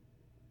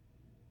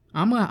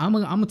 I'm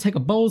gonna take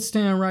a bold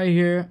stand right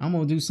here. I'm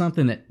gonna do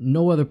something that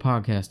no other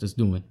podcast is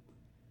doing.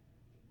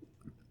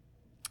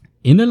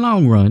 In the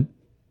long run,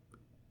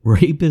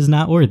 rape is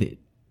not worth it.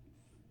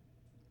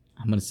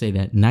 I'm gonna say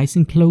that nice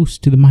and close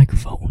to the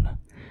microphone,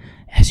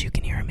 as you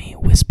can hear me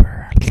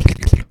whisper.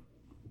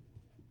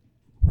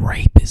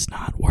 Rape is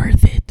not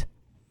worth it.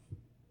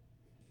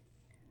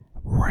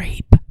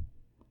 Rape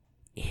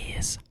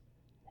is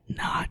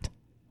not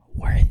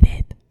worth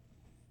it.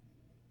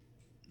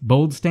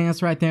 Bold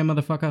stance right there,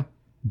 motherfucker.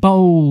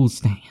 Bold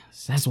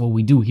stance. That's what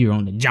we do here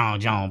on the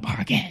John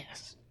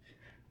podcast.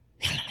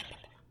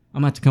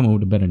 I'm about to come up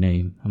with a better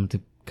name.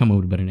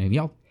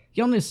 Y'all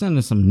need to send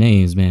us some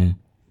names, man.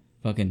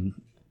 Fucking,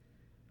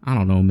 I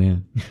don't know,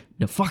 man.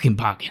 The fucking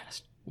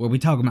podcast. Where we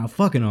talk about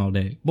fucking all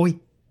day. Boy.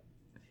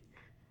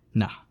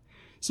 Nah.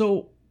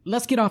 So,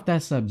 let's get off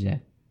that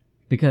subject.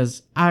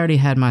 Because I already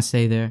had my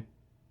say there.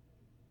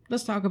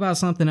 Let's talk about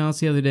something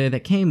else the other day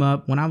that came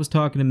up when I was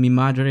talking to mi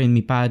madre and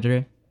mi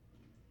padre.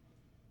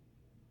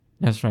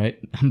 That's right.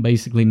 I'm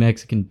basically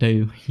Mexican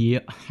too. Yeah,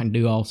 I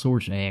do all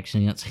sorts of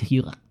accents.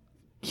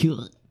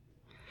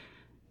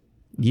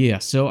 Yeah,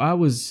 so I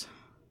was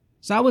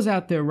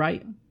out there,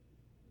 right?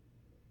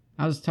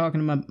 I was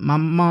talking to my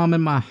mom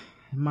and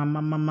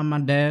my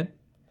dad.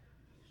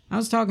 I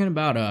was talking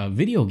about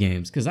video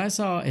games because I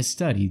saw a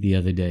study the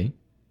other day.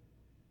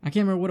 I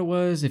can't remember what it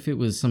was, if it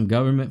was some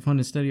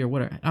government-funded study or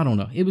whatever. I don't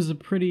know. It was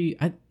it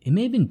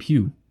may have been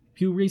Pew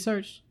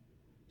Research.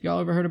 If y'all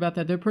ever heard about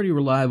that, they're pretty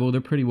reliable.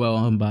 They're pretty well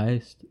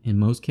unbiased in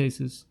most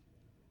cases.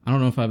 I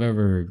don't know if I've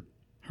ever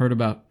heard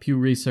about Pew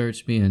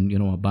Research being,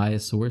 a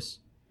biased source,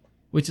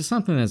 which is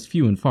something that's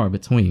few and far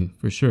between,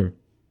 for sure.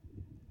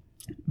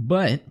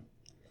 But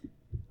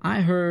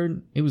I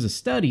heard it was a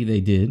study they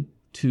did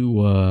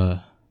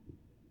to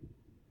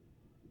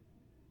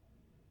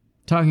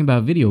talking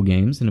about video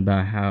games and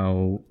about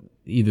how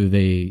either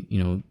they,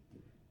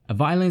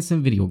 violence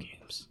in video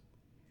games.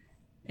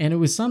 And it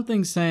was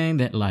something saying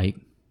that, like,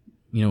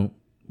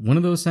 one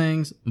of those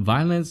things,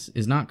 violence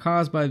is not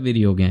caused by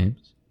video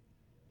games.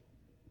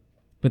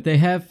 But they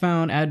have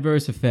found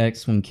adverse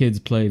effects when kids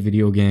play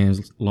video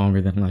games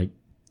longer than, like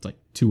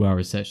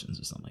 2-hour sessions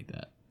or something like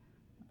that.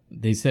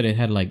 They said it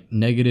had,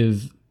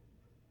 negative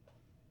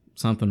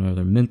something or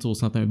other, mental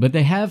something. But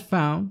they have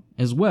found,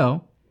 as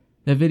well,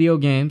 that video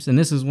games, and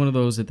this is one of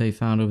those that they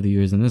found over the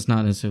years, and it's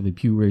not necessarily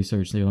Pew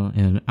Research,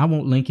 and I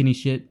won't link any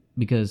shit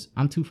because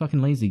I'm too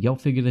fucking lazy. Y'all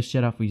figure this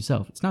shit out for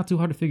yourself. It's not too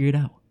hard to figure it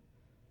out.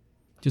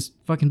 Just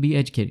fucking be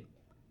educated.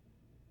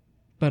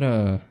 But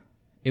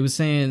it was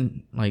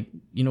saying,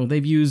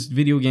 they've used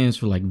video games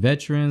for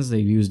veterans.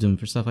 They've used them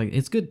for stuff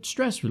it's good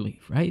stress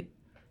relief, right?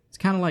 It's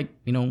kind of like,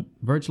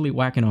 virtually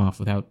whacking off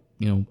without,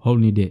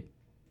 holding your dick.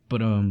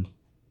 But what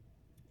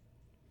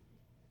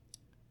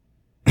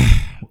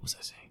was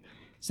I saying?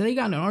 So they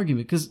got in an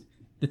argument because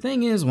the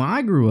thing is, when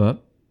I grew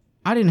up,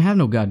 I didn't have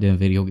no goddamn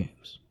video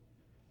games.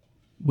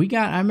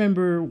 I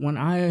remember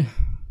when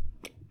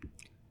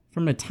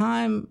from the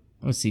time,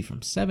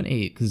 from 7,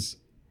 8, because,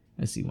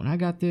 when I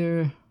got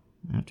there,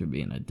 after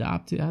being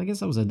adopted, I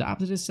guess I was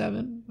adopted at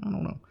 7, I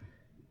don't know.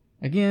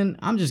 Again,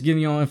 I'm just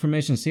giving y'all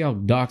information to see y'all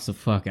dox the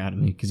fuck out of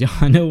me, because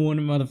y'all know one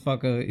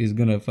motherfucker is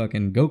gonna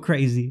fucking go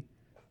crazy.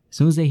 As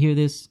soon as they hear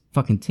this,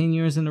 fucking 10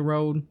 years in the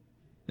road,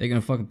 they're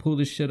gonna fucking pull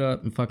this shit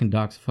up and fucking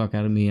dox the fuck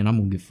out of me, and I'm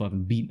gonna get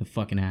fucking beat in the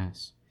fucking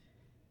ass.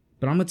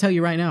 But I'm gonna tell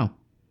you right now,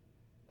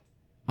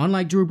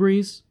 unlike Drew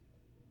Brees,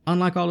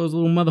 unlike all those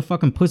little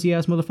motherfucking pussy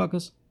ass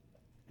motherfuckers,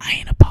 I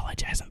ain't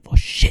apologizing for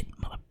shit,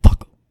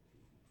 motherfucker.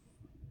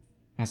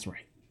 That's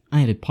right.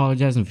 I ain't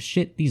apologizing for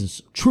shit. These are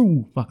some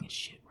true fucking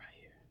shit right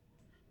here.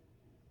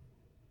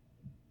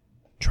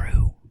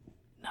 True.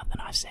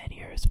 Nothing I've said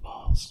here is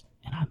false.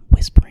 And I'm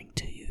whispering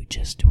to you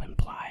just to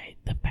imply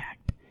the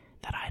fact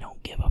that I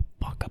don't give a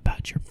fuck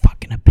about your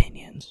fucking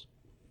opinions.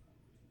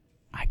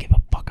 I give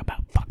a fuck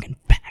about fucking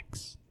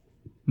facts.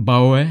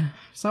 Boy.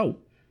 So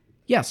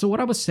what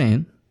I was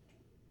saying,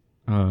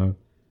 I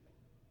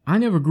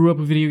never grew up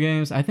with video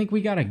games. I think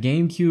we got a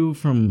GameCube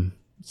from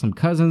some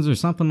cousins or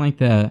something like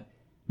that.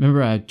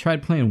 Remember, I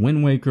tried playing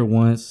Wind Waker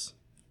once,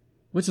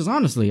 which is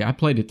honestly, I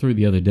played it through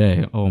the other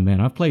day. Oh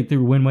man, I've played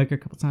through Wind Waker a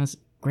couple times.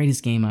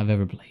 Greatest game I've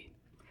ever played.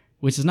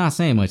 Which is not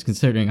saying much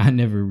considering I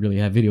never really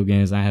had video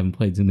games. I haven't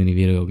played too many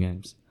video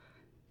games.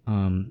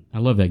 I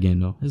love that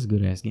game though. It's a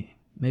good ass game.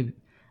 Maybe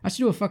I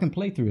should do a fucking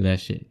playthrough of that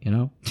shit, you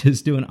know?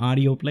 Just do an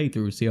audio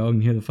playthrough so y'all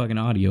can hear the fucking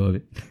audio of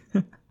it.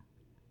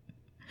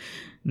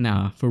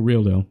 Nah, for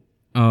real though.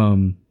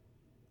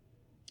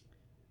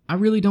 I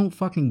really don't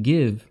fucking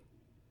give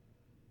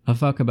a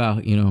fuck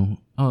about, you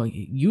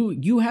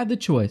had the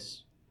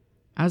choice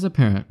as a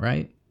parent,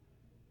 right?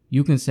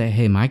 You can say,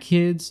 hey, my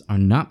kids are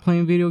not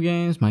playing video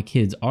games. My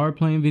kids are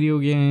playing video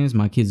games.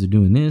 My kids are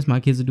doing this. My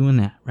kids are doing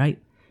that, right?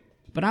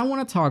 But I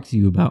want to talk to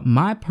you about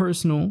my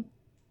personal,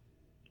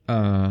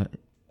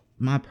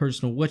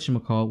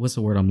 whatchamacallit, what's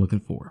the word I'm looking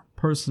for?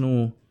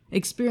 Personal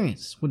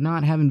experience with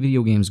not having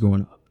video games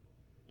growing up.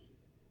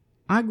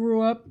 I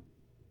grew up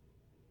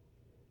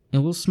in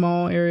a little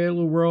small area, a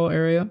little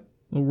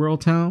rural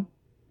town.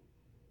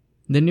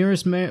 The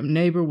nearest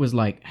neighbor was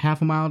like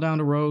half a mile down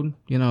the road,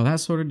 that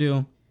sort of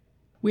deal.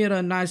 We had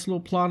a nice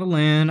little plot of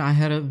land.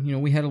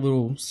 We had a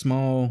little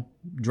small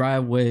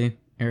driveway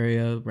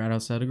area right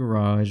outside the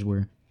garage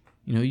where,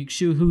 you could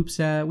shoot hoops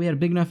at. We had a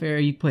big enough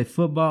area. You could play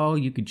football.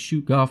 You could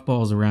shoot golf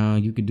balls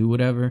around. You could do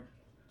whatever.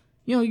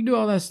 You could do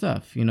all that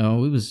stuff. It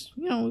was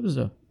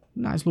a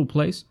nice little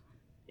place.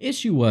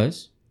 Issue I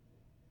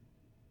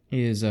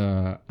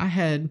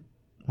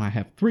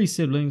have 3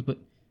 siblings, but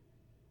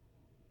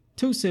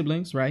 2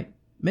 siblings, right?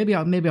 Maybe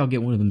I'll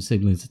get one of them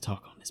siblings to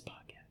talk on this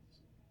podcast.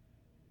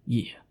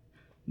 Yeah.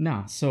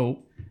 Nah,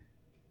 so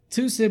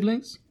 2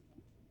 siblings.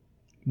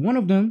 One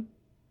of them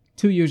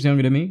 2 years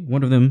younger than me.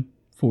 One of them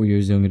 4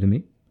 years younger than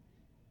me.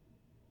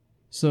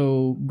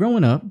 So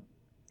growing up,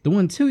 the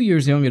one 2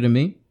 years younger than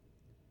me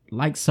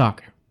likes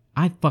soccer.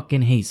 I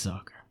fucking hate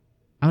soccer.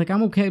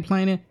 I'm okay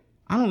playing it.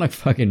 I don't like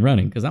fucking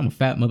running because I'm a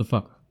fat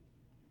motherfucker.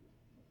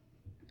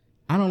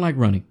 I don't like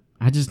running.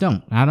 I just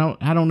don't. I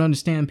don't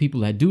understand people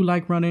that do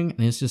like running,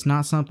 and it's just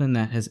not something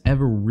that has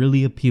ever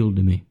really appealed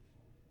to me.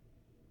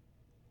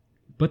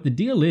 But the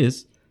deal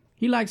is,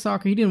 he liked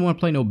soccer. He didn't want to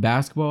play no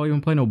basketball. He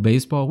didn't play no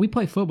baseball. We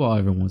play football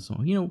every once in a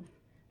while.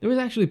 There was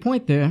actually a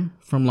point there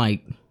from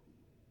I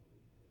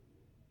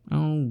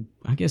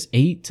guess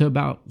 8 to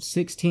about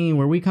 16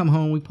 where we come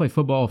home, we play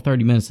football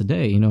 30 minutes a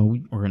day,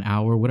 or an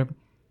hour or whatever.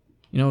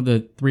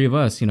 The 3 of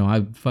us,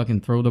 I'd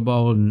fucking throw the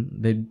ball and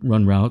they'd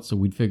run routes, so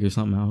we'd figure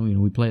something out.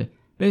 We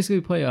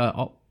play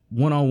a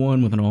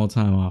one-on-one with an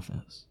all-time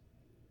offense.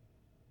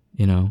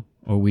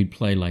 Or we'd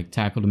play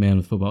tackle the man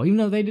with football. Even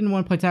though they didn't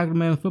want to play tackle the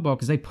man with football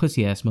because they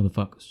pussy-ass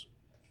motherfuckers.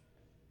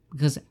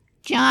 Because,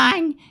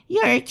 John,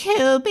 you're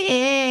too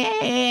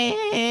big.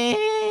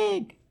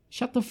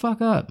 Shut the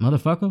fuck up,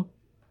 motherfucker.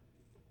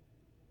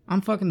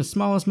 I'm fucking the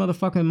smallest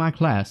motherfucker in my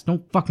class.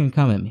 Don't fucking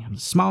come at me. I'm the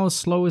smallest,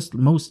 slowest,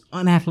 most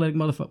unathletic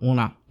motherfucker. Well,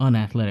 not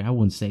unathletic. I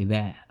wouldn't say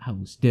that. I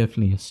was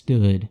definitely a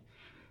stud.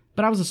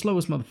 But I was the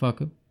slowest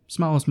motherfucker.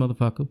 Smallest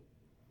motherfucker.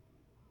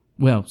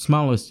 Well,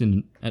 smallest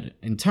in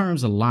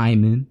terms of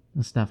linemen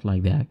and stuff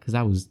like that.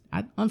 Because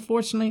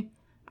unfortunately,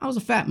 I was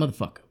a fat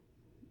motherfucker.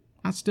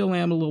 I still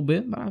am a little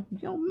bit, but I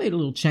made a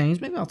little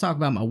change. Maybe I'll talk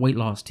about my weight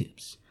loss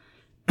tips.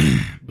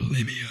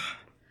 Bulimia.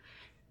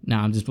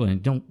 Nah, I'm just playing.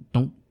 Don't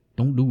do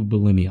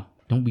bulimia.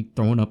 Don't be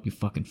throwing up your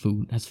fucking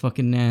food. That's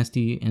fucking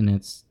nasty and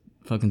that's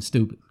fucking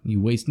stupid.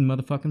 You wasting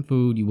motherfucking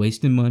food. You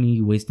wasting money.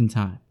 You wasting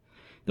time.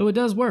 Though it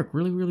does work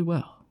really, really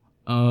well.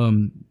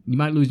 You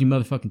might lose your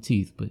motherfucking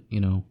teeth, but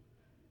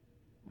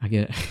I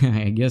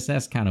guess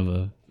that's kind of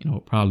a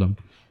problem.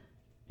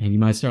 And you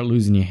might start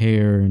losing your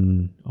hair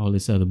and all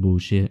this other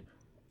bullshit.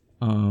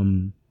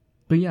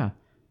 But yeah,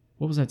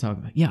 what was I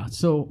talking about? Yeah,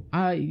 so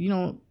I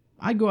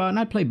go out and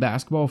I play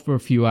basketball for a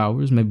few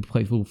hours, maybe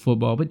play a little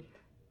football, but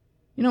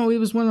it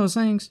was one of those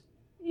things.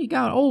 It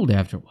got old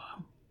after a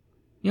while.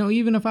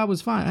 Even if I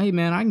was fine, hey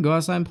man, I can go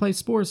outside and play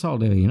sports all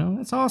day.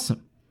 That's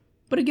awesome.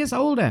 But it gets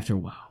old after a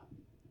while.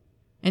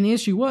 And the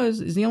issue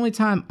is the only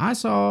time I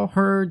saw,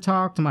 heard,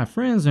 talked to my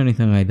friends or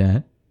anything like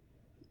that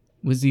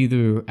was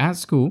either at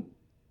school,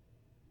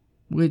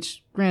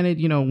 which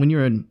granted, when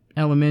you're in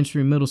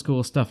elementary, middle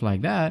school, stuff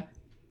like that,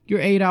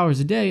 you're 8 hours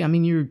a day. I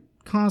mean, you're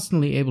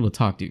constantly able to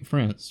talk to your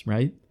friends,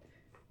 right?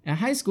 At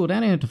high school,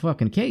 that ain't the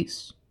fucking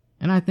case.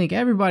 And I think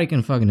everybody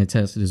can fucking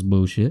attest to this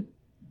bullshit.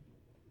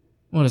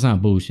 Well, it's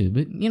not bullshit,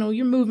 but,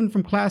 you're moving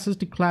from classes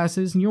to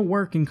classes and you're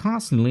working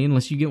constantly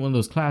unless you get one of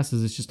those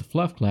classes. It's just a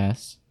fluff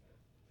class.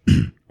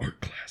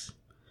 Art class.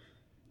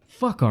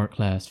 Fuck art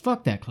class.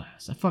 Fuck that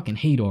class. I fucking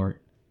hate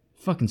art.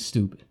 Fucking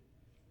stupid.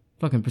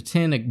 fucking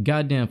pretend that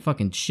goddamn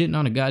fucking shitting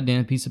on a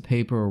goddamn piece of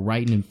paper or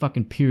writing in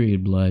fucking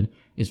period blood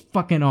is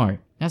fucking art.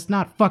 That's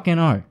not fucking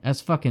art.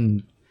 That's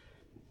fucking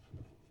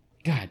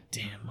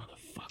goddamn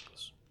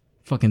motherfuckers.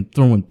 Fucking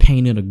throwing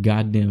paint at a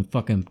goddamn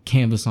fucking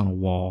canvas on a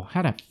wall.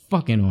 How that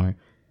fucking art?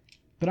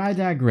 But I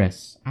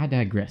digress.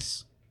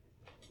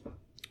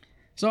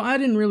 So I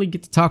didn't really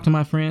get to talk to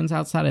my friends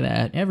outside of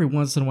that. Every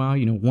once in a while,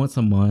 once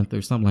a month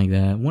or something like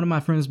that, one of my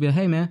friends would be like,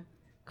 hey man,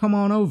 come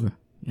on over.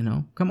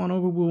 Come on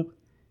over. We'll,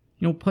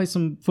 play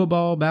some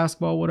football,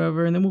 basketball,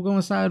 whatever. And then we'll go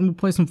inside and we'll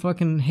play some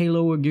fucking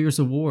Halo or Gears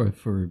of War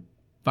for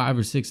 5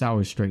 or 6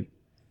 hours straight.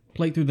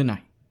 Play through the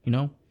night,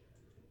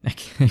 I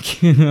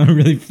can't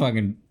really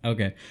fucking,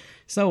 okay.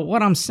 So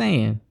what I'm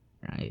saying,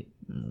 right?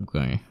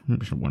 Okay.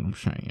 What I'm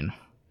saying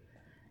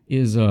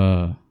is,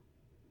 I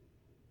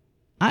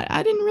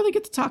didn't really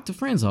get to talk to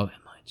friends all that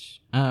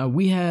much.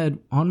 We had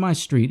on my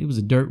street, it was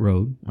a dirt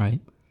road, right?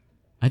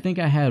 I think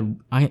I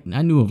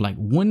knew of like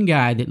one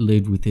guy that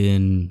lived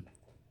within,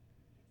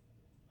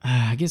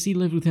 I guess he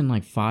lived within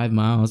like 5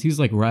 miles. He was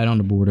like right on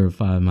the border of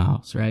 5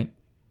 miles, right?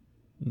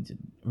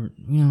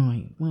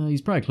 Well,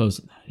 he's probably close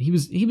to that. He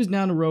was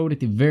down the road at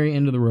the very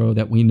end of the road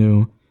that we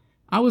knew.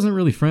 I wasn't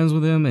really friends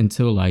with him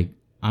until like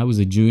I was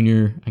a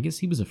junior. I guess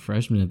he was a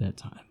freshman at that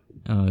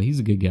time. He's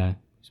a good guy.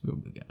 He's a real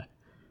good guy.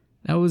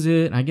 That was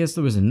it. I guess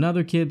there was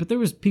another kid, but there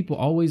was people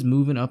always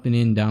moving up and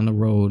in down the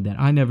road that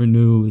I never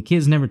knew. The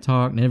kids never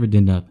talked, never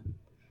did nothing.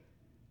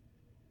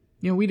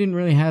 We didn't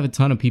really have a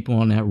ton of people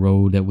on that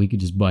road that we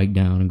could just bike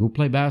down and go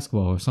play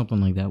basketball or something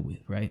like that with,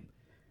 right?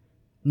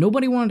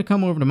 Nobody wanted to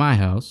come over to my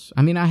house.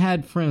 I mean, I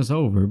had friends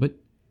over, but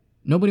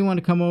nobody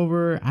wanted to come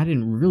over. I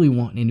didn't really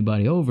want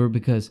anybody over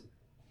because...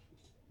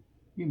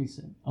 Give me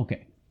some.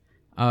 Okay.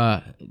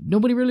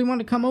 Nobody really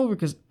wanted to come over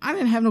because I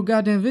didn't have no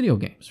goddamn video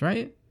games,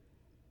 right?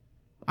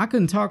 I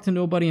couldn't talk to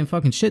nobody and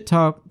fucking shit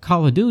talk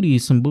Call of Duty,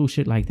 some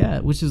bullshit like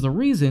that, which is the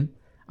reason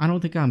I don't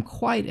think I'm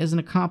quite as an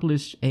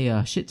accomplished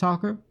shit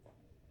talker.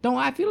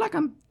 I feel like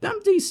I'm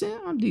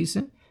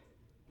decent.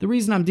 The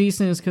reason I'm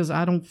decent is because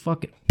I don't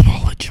fucking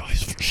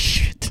apologize for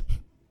shit.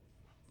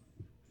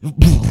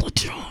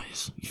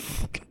 Apologize, you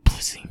fucking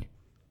pussy.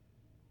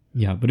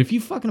 Yeah, but if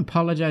you fucking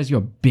apologize, you're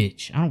a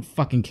bitch. I don't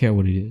fucking care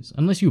what it is.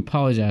 Unless you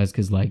apologize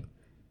because, like,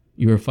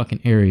 you were a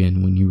fucking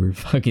Aryan when you were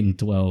fucking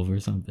 12 or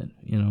something,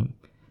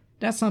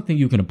 That's something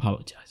you can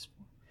apologize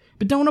for.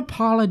 But don't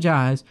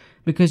apologize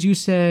because you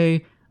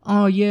say,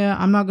 oh yeah,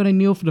 I'm not going to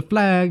kneel for the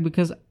flag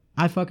because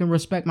I fucking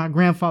respect my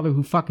grandfather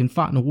who fucking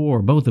fought in the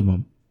war, both of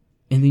them.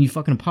 And then you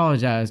fucking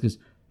apologize because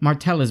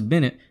Martellus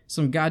Bennett,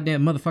 some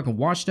goddamn motherfucking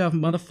washed up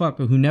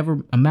motherfucker who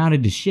never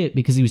amounted to shit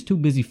because he was too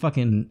busy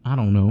fucking, I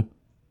don't know,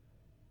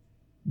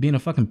 being a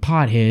fucking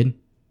pothead,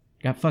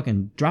 got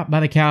fucking dropped by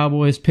the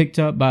Cowboys,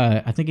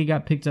 I think he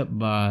got picked up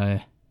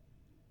by...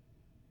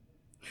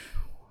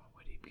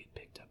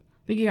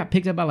 I think he got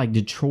picked up by like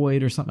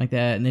Detroit or something like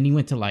that. And then he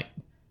went to like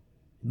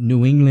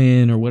New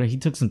England or whatever. He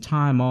took some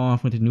time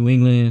off, went to New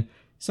England.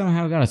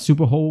 Somehow got a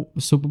Super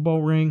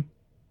Bowl ring.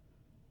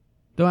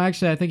 Though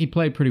actually, I think he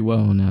played pretty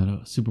well in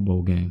that Super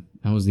Bowl game.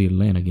 That was the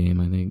Atlanta game,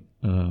 I think.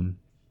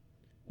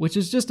 Which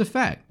is just a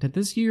fact that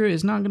this year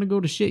is not going to go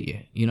to shit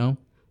yet,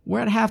 We're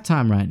at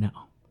halftime right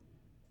now.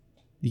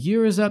 The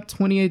year is up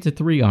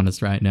 28-3 on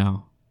us right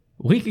now.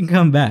 We can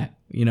come back,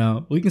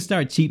 We can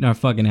start cheating our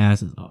fucking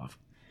asses off.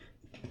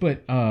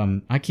 But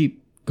I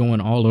keep going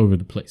all over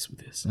the place with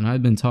this. And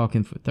I've been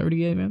talking for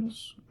 38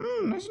 minutes.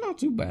 That's not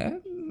too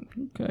bad.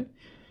 Okay.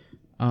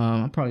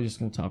 I'm probably just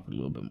going to talk a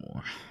little bit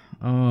more.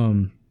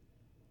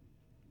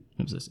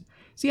 What was this?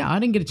 So yeah, I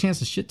didn't get a chance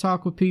to shit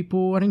talk with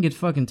people. I didn't get to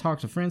fucking talk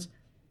to friends.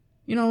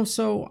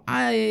 So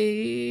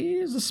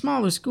it was a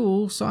smaller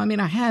school. So, I mean,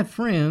 I had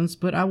friends,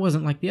 but I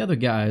wasn't like the other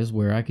guys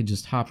where I could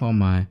just hop on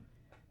my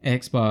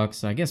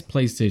Xbox. I guess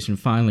PlayStation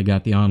finally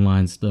got the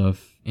online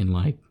stuff in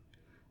like...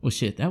 Well,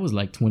 shit, that was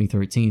like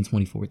 2013,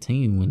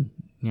 2014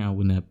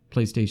 when that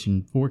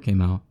PlayStation 4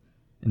 came out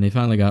and they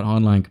finally got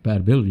online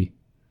compatibility.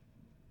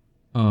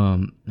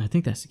 I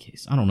think that's the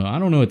case. I don't know. I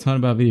don't know a ton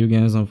about video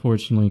games,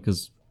 unfortunately,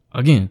 because,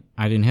 again,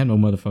 I didn't have no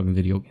motherfucking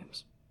video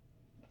games.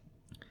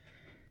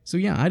 So,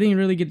 yeah, I didn't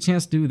really get a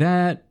chance to do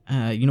that.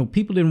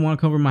 People didn't want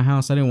to come over my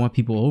house. I didn't want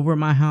people over at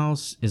my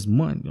house as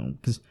much,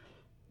 because...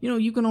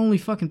 you can only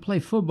fucking play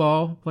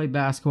football, play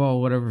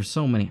basketball, whatever,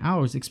 so many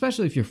hours,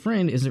 especially if your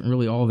friend isn't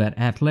really all that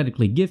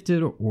athletically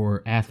gifted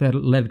or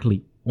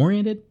athletically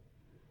oriented,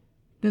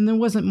 then there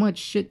wasn't much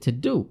shit to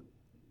do.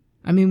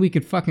 I mean, we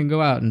could fucking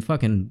go out and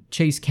fucking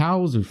chase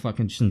cows or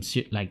fucking some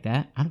shit like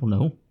that. I don't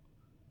know.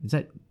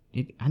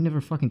 I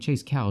never fucking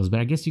chase cows, but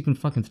I guess you can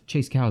fucking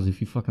chase cows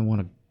if you fucking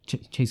want to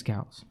chase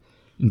cows.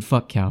 And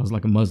fuck cows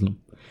like a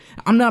Muslim.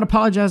 I'm not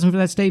apologizing for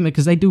that statement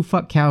because they do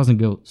fuck cows and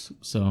goats,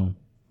 so...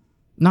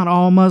 Not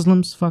all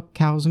Muslims fuck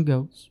cows and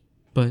goats,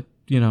 but,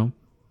 the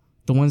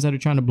ones that are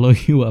trying to blow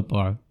you up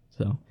are.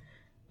 So,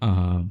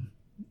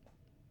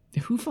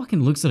 who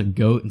fucking looks at a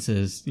goat and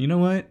says, you know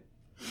what?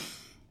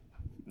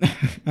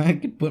 I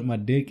could put my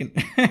dick in...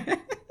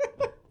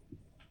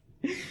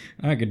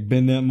 I could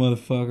bend that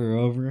motherfucker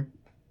over.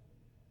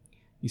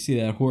 You see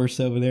that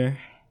horse over there?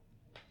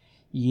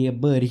 Yeah,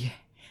 buddy.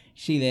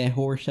 See that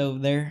horse over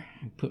there?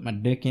 I put my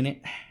dick in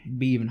it. It'd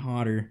be even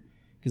hotter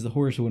because the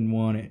horse wouldn't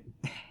want it.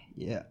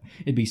 Yeah.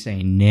 It'd be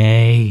saying,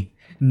 nay,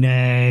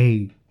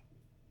 nay.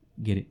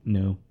 Get it?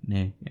 No,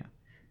 nay. Yeah.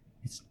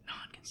 It's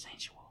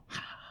non-consensual.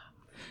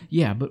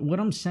 Yeah, but what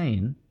I'm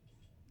saying,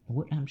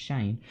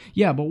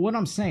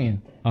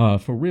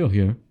 for real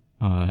here,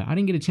 I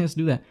didn't get a chance to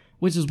do that,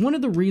 which is one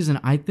of the reasons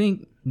I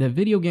think that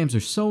video games are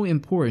so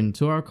important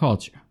to our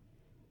culture.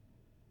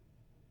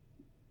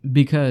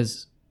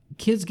 Because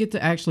kids get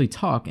to actually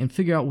talk and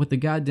figure out what the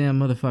goddamn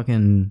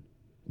motherfucking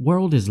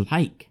world is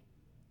like.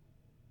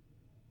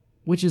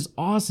 Which is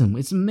awesome.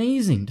 It's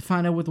amazing to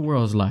find out what the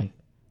world's like.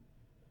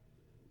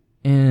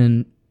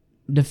 And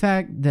the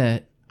fact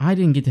that I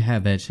didn't get to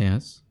have that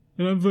chance.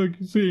 And I'm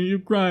fucking saying you're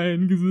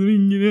crying because I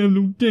didn't get to have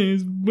no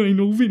chance to play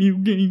no video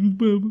games,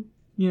 Bubba.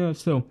 Yeah,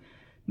 so,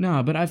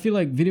 but I feel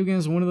like video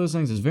games are one of those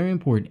things that's very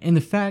important. And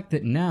the fact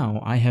that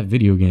now I have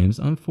video games,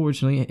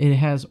 unfortunately, it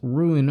has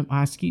ruined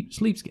my sleep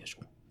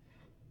schedule.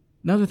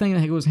 Another thing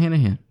that goes hand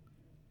in hand.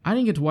 I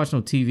didn't get to watch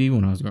no TV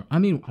when I was growing. I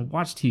mean, I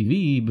watched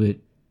TV, but,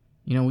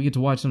 we get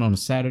to watch it on a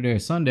Saturday or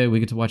Sunday. We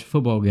get to watch a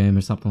football game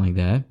or something like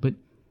that. But,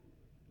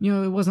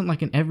 it wasn't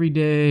like an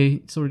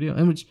everyday sort of deal.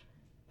 And which,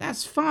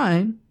 that's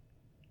fine.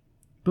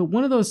 But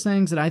one of those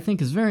things that I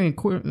think is very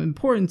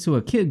important to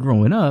a kid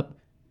growing up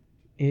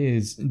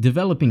is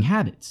developing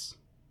habits.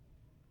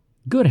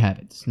 Good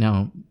habits.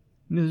 Now,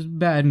 there's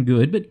bad and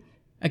good, but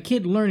a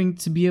kid learning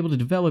to be able to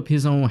develop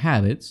his own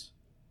habits,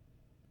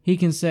 he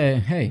can say,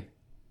 hey,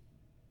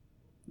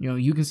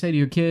 you can say to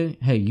your kid,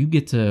 hey, you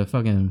get to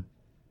fucking,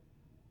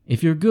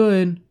 if you're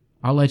good,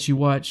 I'll let you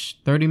watch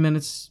 30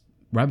 minutes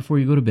right before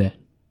you go to bed.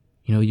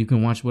 You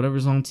can watch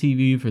whatever's on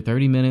TV for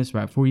 30 minutes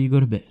right before you go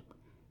to bed.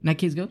 And that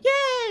kid's go,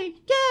 yay,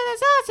 yeah,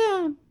 that's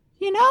awesome.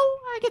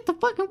 I get to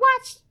fucking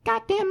watch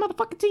goddamn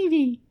motherfucking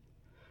TV.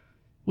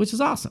 Which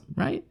is awesome,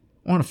 right?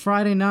 On a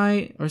Friday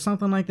night or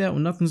something like that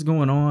when nothing's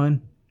going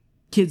on.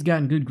 Kids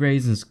gotten good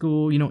grades in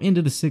school,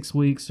 into the 6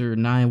 weeks or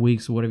 9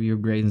 weeks or whatever your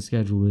grading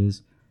schedule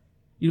is.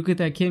 You look at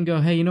that kid and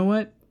go, hey, you know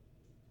what?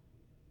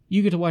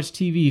 You get to watch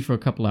TV for a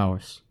couple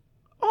hours.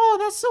 Oh,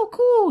 that's so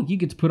cool. You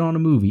get to put on a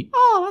movie.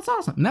 Oh, that's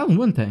awesome. And that was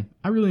one thing.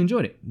 I really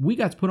enjoyed it. We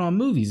got to put on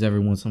movies every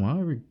once in a while,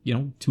 every,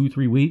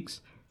 2-3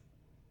 weeks.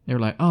 They were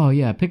like, oh,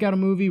 yeah, pick out a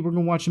movie. We're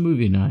going to watch a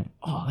movie tonight.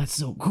 Oh, that's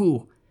so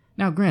cool.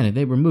 Now, granted,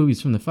 they were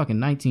movies from the fucking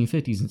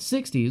 1950s and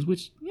 60s,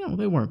 which,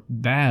 they weren't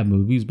bad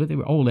movies, but they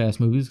were old-ass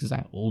movies because I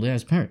had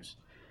old-ass parents.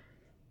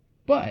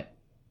 But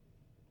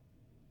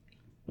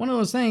one of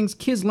those things,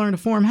 kids learn to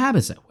form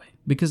habits that way.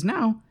 Because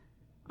now,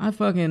 I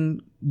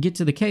fucking get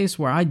to the case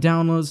where I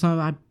download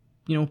something,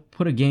 I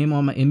put a game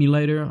on my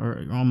emulator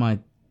or on my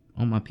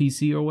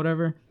PC or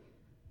whatever.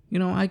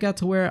 I got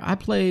to where I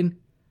played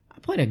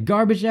a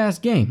garbage ass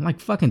game like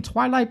fucking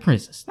Twilight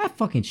Princess. That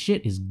fucking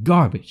shit is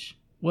garbage.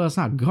 Well, it's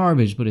not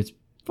garbage, but it's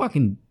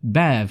fucking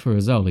bad for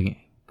a Zelda game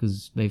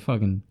because they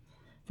fucking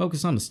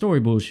focus on the story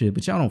bullshit,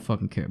 but y'all don't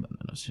fucking care about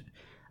that shit.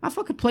 I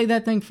fucking played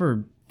that thing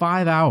for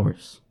 5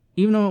 hours,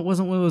 even though it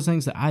wasn't one of those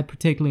things that I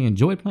particularly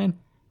enjoyed playing.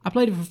 I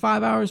played it for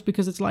 5 hours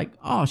because it's like,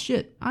 oh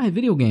shit, I have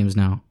video games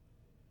now.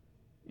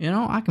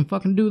 I can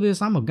fucking do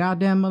this. I'm a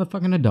goddamn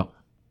motherfucking adult.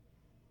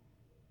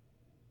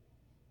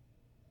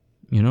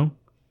 And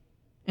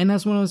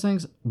that's one of those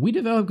things. We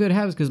developed good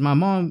habits because my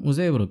mom was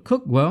able to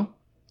cook well.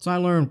 So I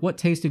learned what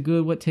tasted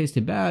good, what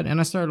tasted bad. And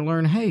I started to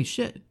learn, hey,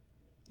 shit,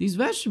 these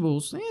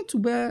vegetables, they ain't too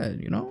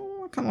bad.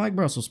 I kind of like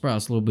Brussels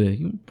sprouts a little bit.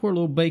 You pour a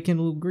little bacon,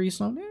 a little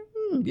grease on there.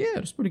 Yeah,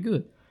 that's pretty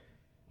good.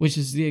 Which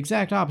is the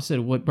exact opposite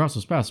of what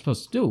Brussels sprouts are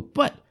supposed to do.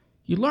 But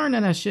you learn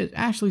that shit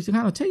actually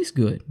kind of tastes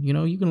good. You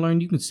can learn,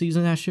 you can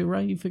season that shit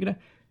right. You figure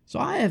that. So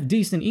I have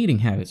decent eating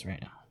habits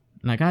right now.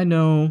 Like I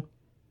know,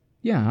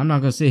 yeah, I'm not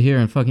going to sit here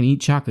and fucking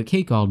eat chocolate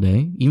cake all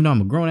day. Even though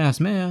I'm a grown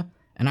ass man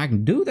and I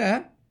can do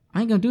that. I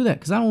ain't going to do that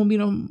because I don't want to be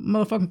no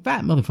motherfucking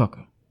fat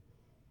motherfucker.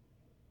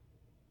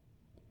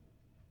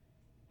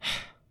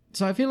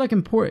 So I feel like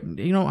important,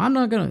 I'm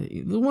not going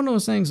to, one of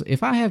those things,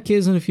 if I have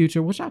kids in the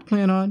future, which I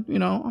plan on,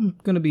 I'm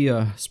going to be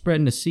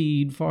spreading the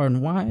seed far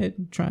and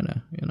wide, trying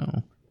to,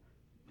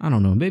 I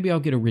don't know, maybe I'll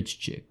get a rich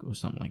chick or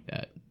something like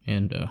that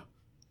and,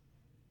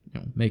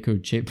 make her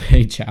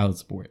pay child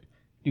support.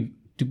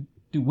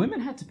 Do women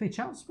have to pay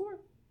child support?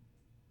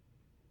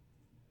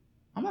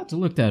 I'm about to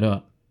look that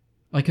up.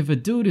 Like if a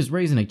dude is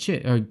raising a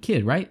chick or a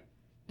kid, right?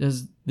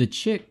 Does the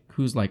chick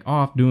who's like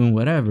off doing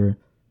whatever,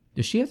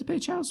 does she have to pay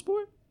child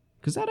support?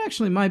 Because that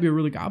actually might be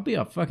I'll be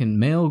a fucking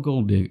male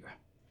gold digger.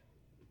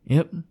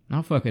 Yep,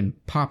 I'll fucking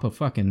pop a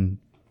fucking,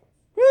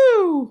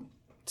 woo,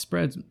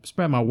 spread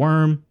my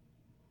worm.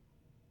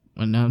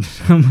 And now,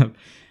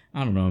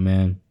 I don't know,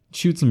 man.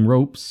 Shoot some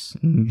ropes,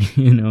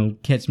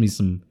 and, catch me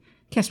some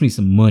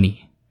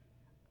money.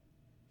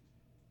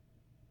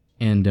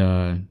 And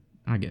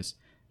I guess.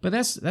 But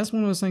that's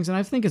one of those things, and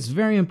I think it's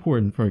very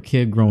important for a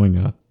kid growing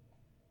up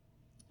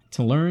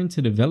to learn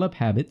to develop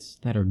habits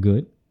that are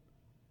good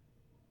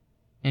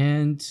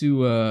and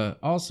to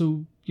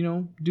also,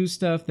 do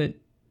stuff that,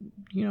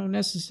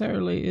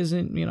 necessarily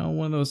isn't,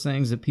 one of those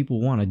things that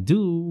people want to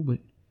do, but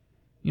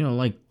You know,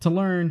 like to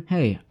learn,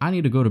 hey, I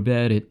need to go to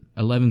bed at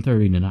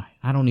 11:30 tonight.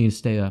 I don't need to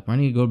stay up. Or I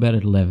need to go to bed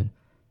at 11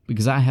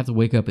 because I have to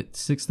wake up at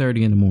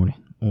 6:30 in the morning,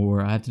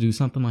 or I have to do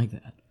something like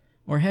that.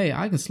 Or, hey,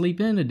 I can sleep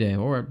in today,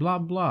 or blah,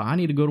 blah. I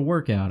need to go to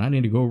workout. I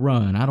need to go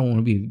run. I don't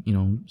want to be,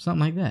 something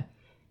like that.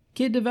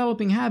 Kid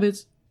developing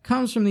habits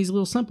comes from these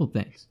little simple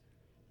things.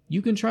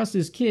 You can trust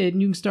this kid,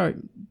 and you can start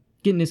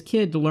getting this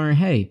kid to learn,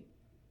 hey,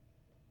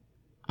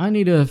 I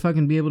need to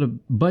fucking be able to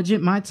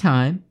budget my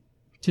time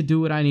to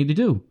do what I need to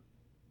do.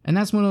 And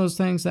that's one of those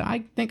things that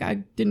I think I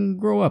didn't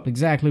grow up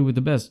exactly with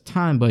the best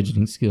time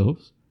budgeting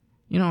skills.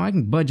 I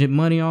can budget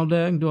money all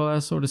day. I can do all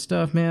that sort of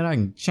stuff, man. I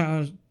can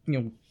charge,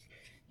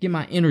 get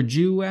my inner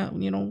Jew out,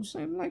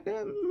 something like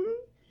that. Mm-hmm.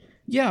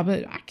 Yeah,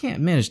 but I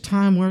can't manage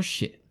time worth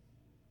shit.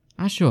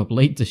 I show up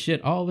late to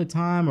shit all the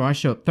time, or I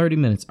show up 30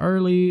 minutes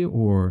early,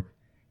 or,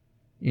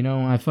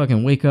 I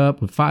fucking wake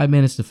up with 5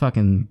 minutes to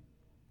fucking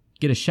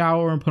get a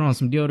shower and put on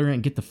some deodorant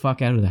and get the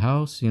fuck out of the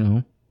house,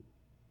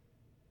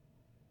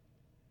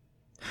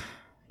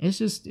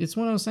 It's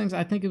one of those things.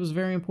 I think it was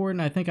very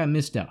important. I think I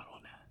missed out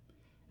on that.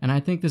 And I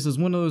think this is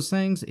one of those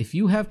things, if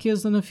you have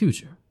kids in the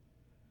future,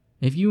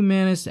 if you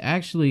manage to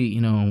actually,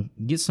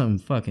 get some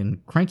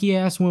fucking cranky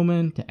ass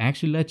woman to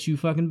actually let you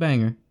fucking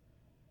bang her,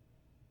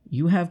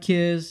 you have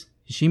kids,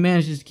 she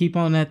manages to keep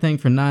on that thing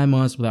for 9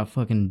 months without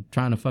fucking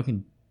trying to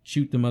fucking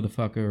shoot the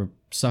motherfucker or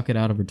suck it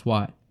out of her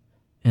twat,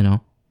 And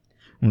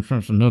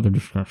that's another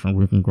discussion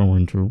we can go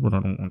into, but I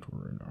don't want to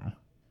right now.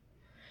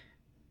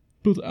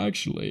 But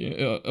actually,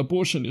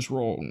 abortion is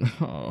wrong.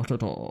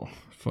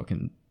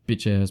 Fucking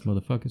bitch-ass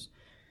motherfuckers.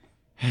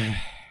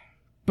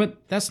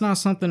 But that's not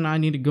something I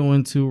need to go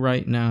into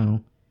right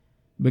now,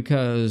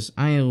 because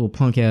I ain't a little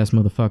punk-ass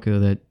motherfucker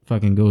that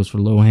fucking goes for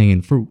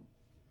low-hanging fruit.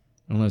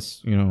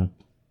 Unless,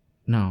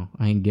 no,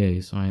 I ain't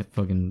gay, so I ain't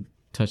fucking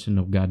touching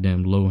no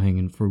goddamn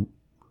low-hanging fruit.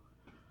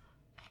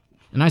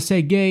 And I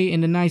say gay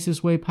in the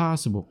nicest way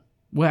possible.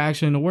 Well,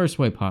 actually, in the worst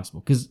way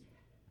possible, because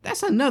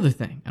that's another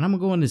thing. And I'm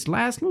going to go in this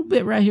last little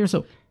bit right here.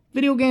 So,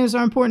 video games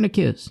are important to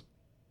kids.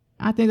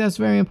 I think that's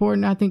very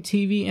important. I think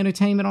TV,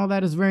 entertainment, all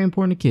that is very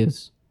important to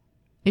kids.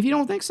 If you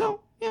don't think so,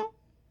 I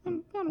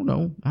don't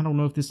know. I don't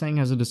know if this thing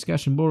has a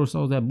discussion board or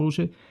so that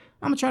bullshit.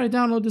 I'm going to try to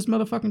download this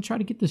motherfucker and try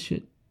to get this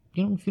shit.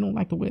 If you don't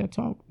like the way I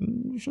talk,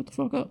 shut the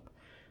fuck up.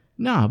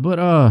 Nah, but,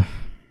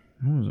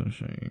 what was I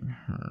saying?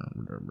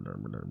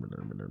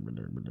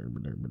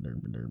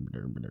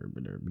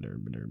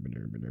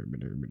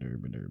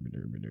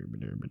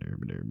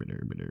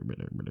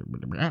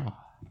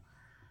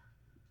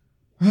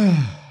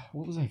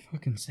 What was I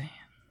fucking saying?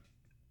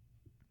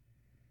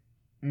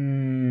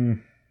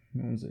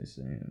 What was I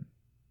saying?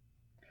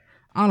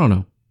 I don't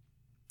know.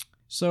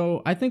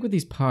 So I think with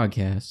these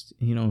podcasts,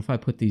 if I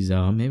put these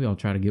out, maybe I'll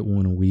try to get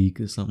one a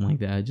week or something like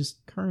that.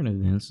 Just current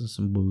events and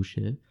some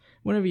bullshit.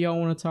 Whatever y'all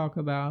want to talk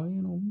about,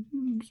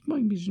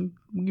 maybe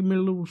give me a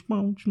little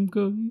response.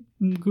 Okay.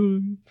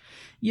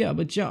 Yeah,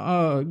 but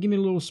y'all, give me a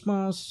little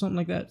response, something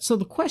like that. So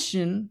the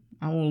question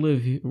I want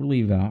to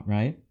leave out,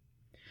 right?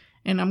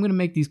 And I'm going to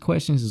make these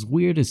questions as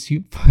weird as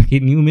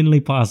fucking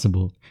humanly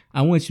possible.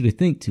 I want you to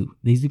think too.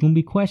 These are going to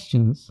be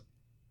questions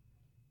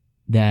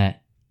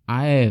that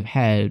I have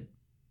had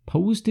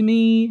posed to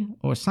me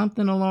or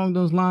something along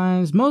those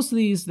lines. Most of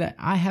these that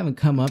I haven't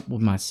come up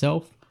with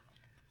myself.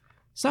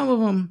 Some of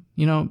them,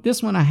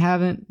 this one I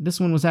haven't. This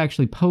one was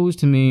actually posed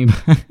to me.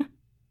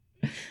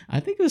 I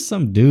think it was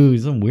some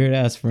dude, some weird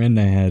ass friend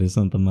I had or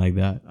something like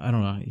that. I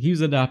don't know. He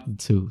was adopted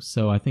too.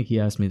 So I think he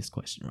asked me this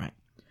question, right?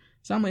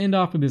 So I'm going to end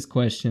off with this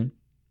question.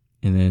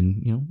 And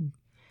then,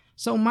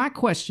 So my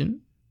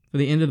question for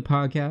the end of the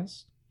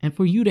podcast, and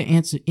for you to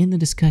answer in the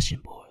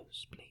discussion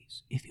boards,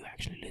 please, if you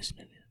actually listen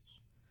to this.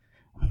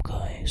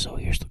 Okay, so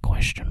here's the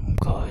question.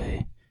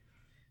 Okay.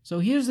 So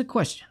here's the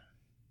question.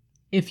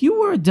 If you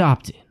were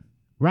adopted,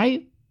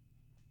 right?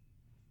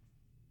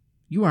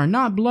 You are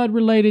not blood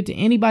related to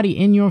anybody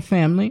in your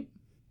family.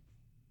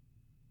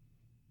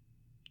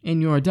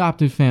 In your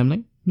adopted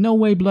family. No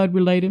way blood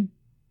related.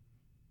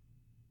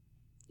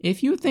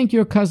 If you think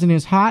your cousin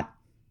is hot,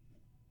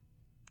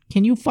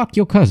 can you fuck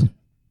your cousin?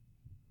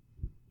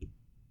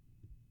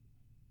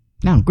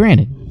 Now,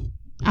 granted,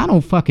 I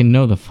don't fucking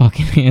know the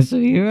fucking answer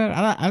here.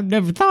 I've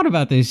never thought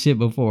about this shit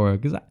before.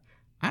 Because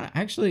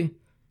I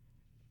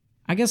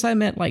guess I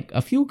met like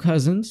a few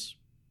cousins,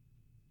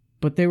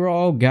 but they were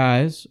all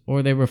guys,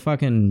 or they were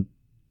fucking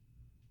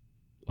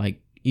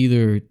like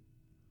either,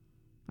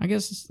 I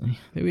guess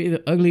they were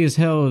either ugly as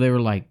hell or they were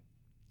like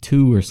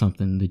 2 or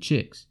something, the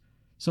chicks.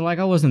 So like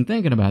I wasn't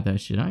thinking about that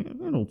shit. I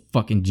don't know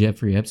fucking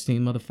Jeffrey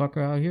Epstein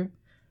motherfucker out here.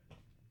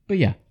 But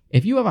yeah,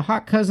 if you have a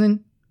hot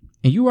cousin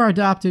and you are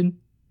adopted,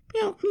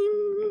 get a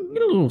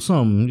little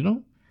something,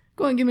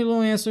 Go ahead and give me a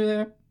little answer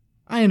there.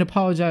 I ain't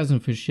apologizing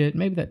for shit.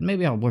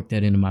 Maybe I'll work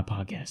that into my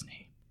podcast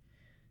name.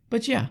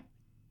 But yeah,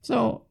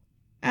 so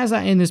as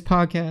I end this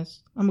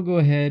podcast, I'm going to go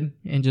ahead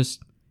and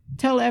just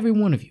tell every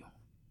one of you,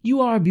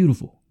 you are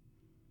beautiful.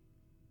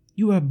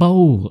 You are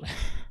bold.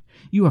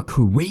 You are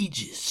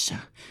courageous.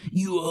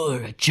 You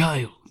are a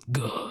child of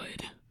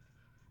God.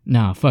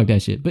 Nah, fuck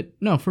that shit. But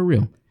no, for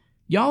real.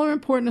 Y'all are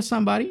important to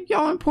somebody.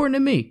 Y'all are important to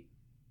me.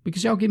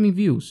 Because y'all give me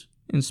views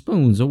and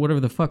spoons or whatever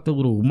the fuck the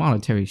little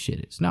monetary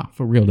shit is. Nah,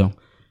 for real though.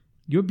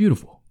 You're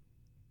beautiful.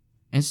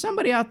 And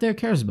somebody out there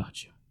cares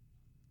about you.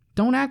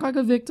 Don't act like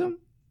a victim.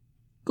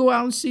 Go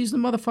out and seize the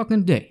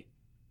motherfucking day.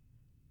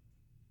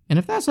 And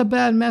if that's a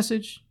bad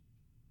message,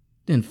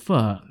 then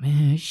fuck,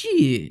 man,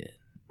 shit.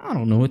 I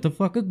don't know what the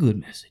fuck a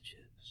good message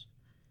is.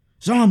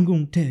 So I'm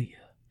gonna tell you,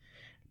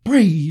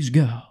 praise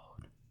God.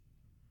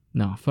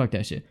 No, fuck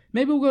that shit.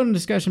 Maybe we'll go into a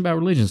discussion about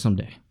religion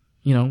someday.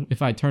 You know,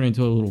 if I turn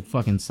into a little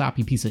fucking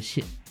soppy piece of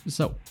shit.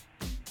 So,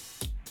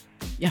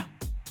 yeah,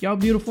 y'all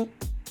beautiful.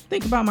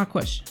 Think about my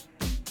question.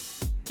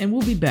 And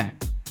we'll be back.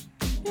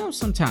 You know,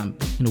 sometime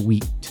in a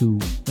week, 2,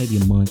 maybe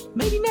a month,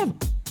 maybe never.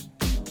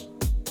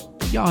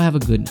 Y'all have a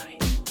good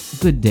night,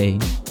 good day,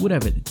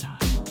 whatever the time.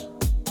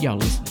 Y'all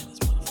listening.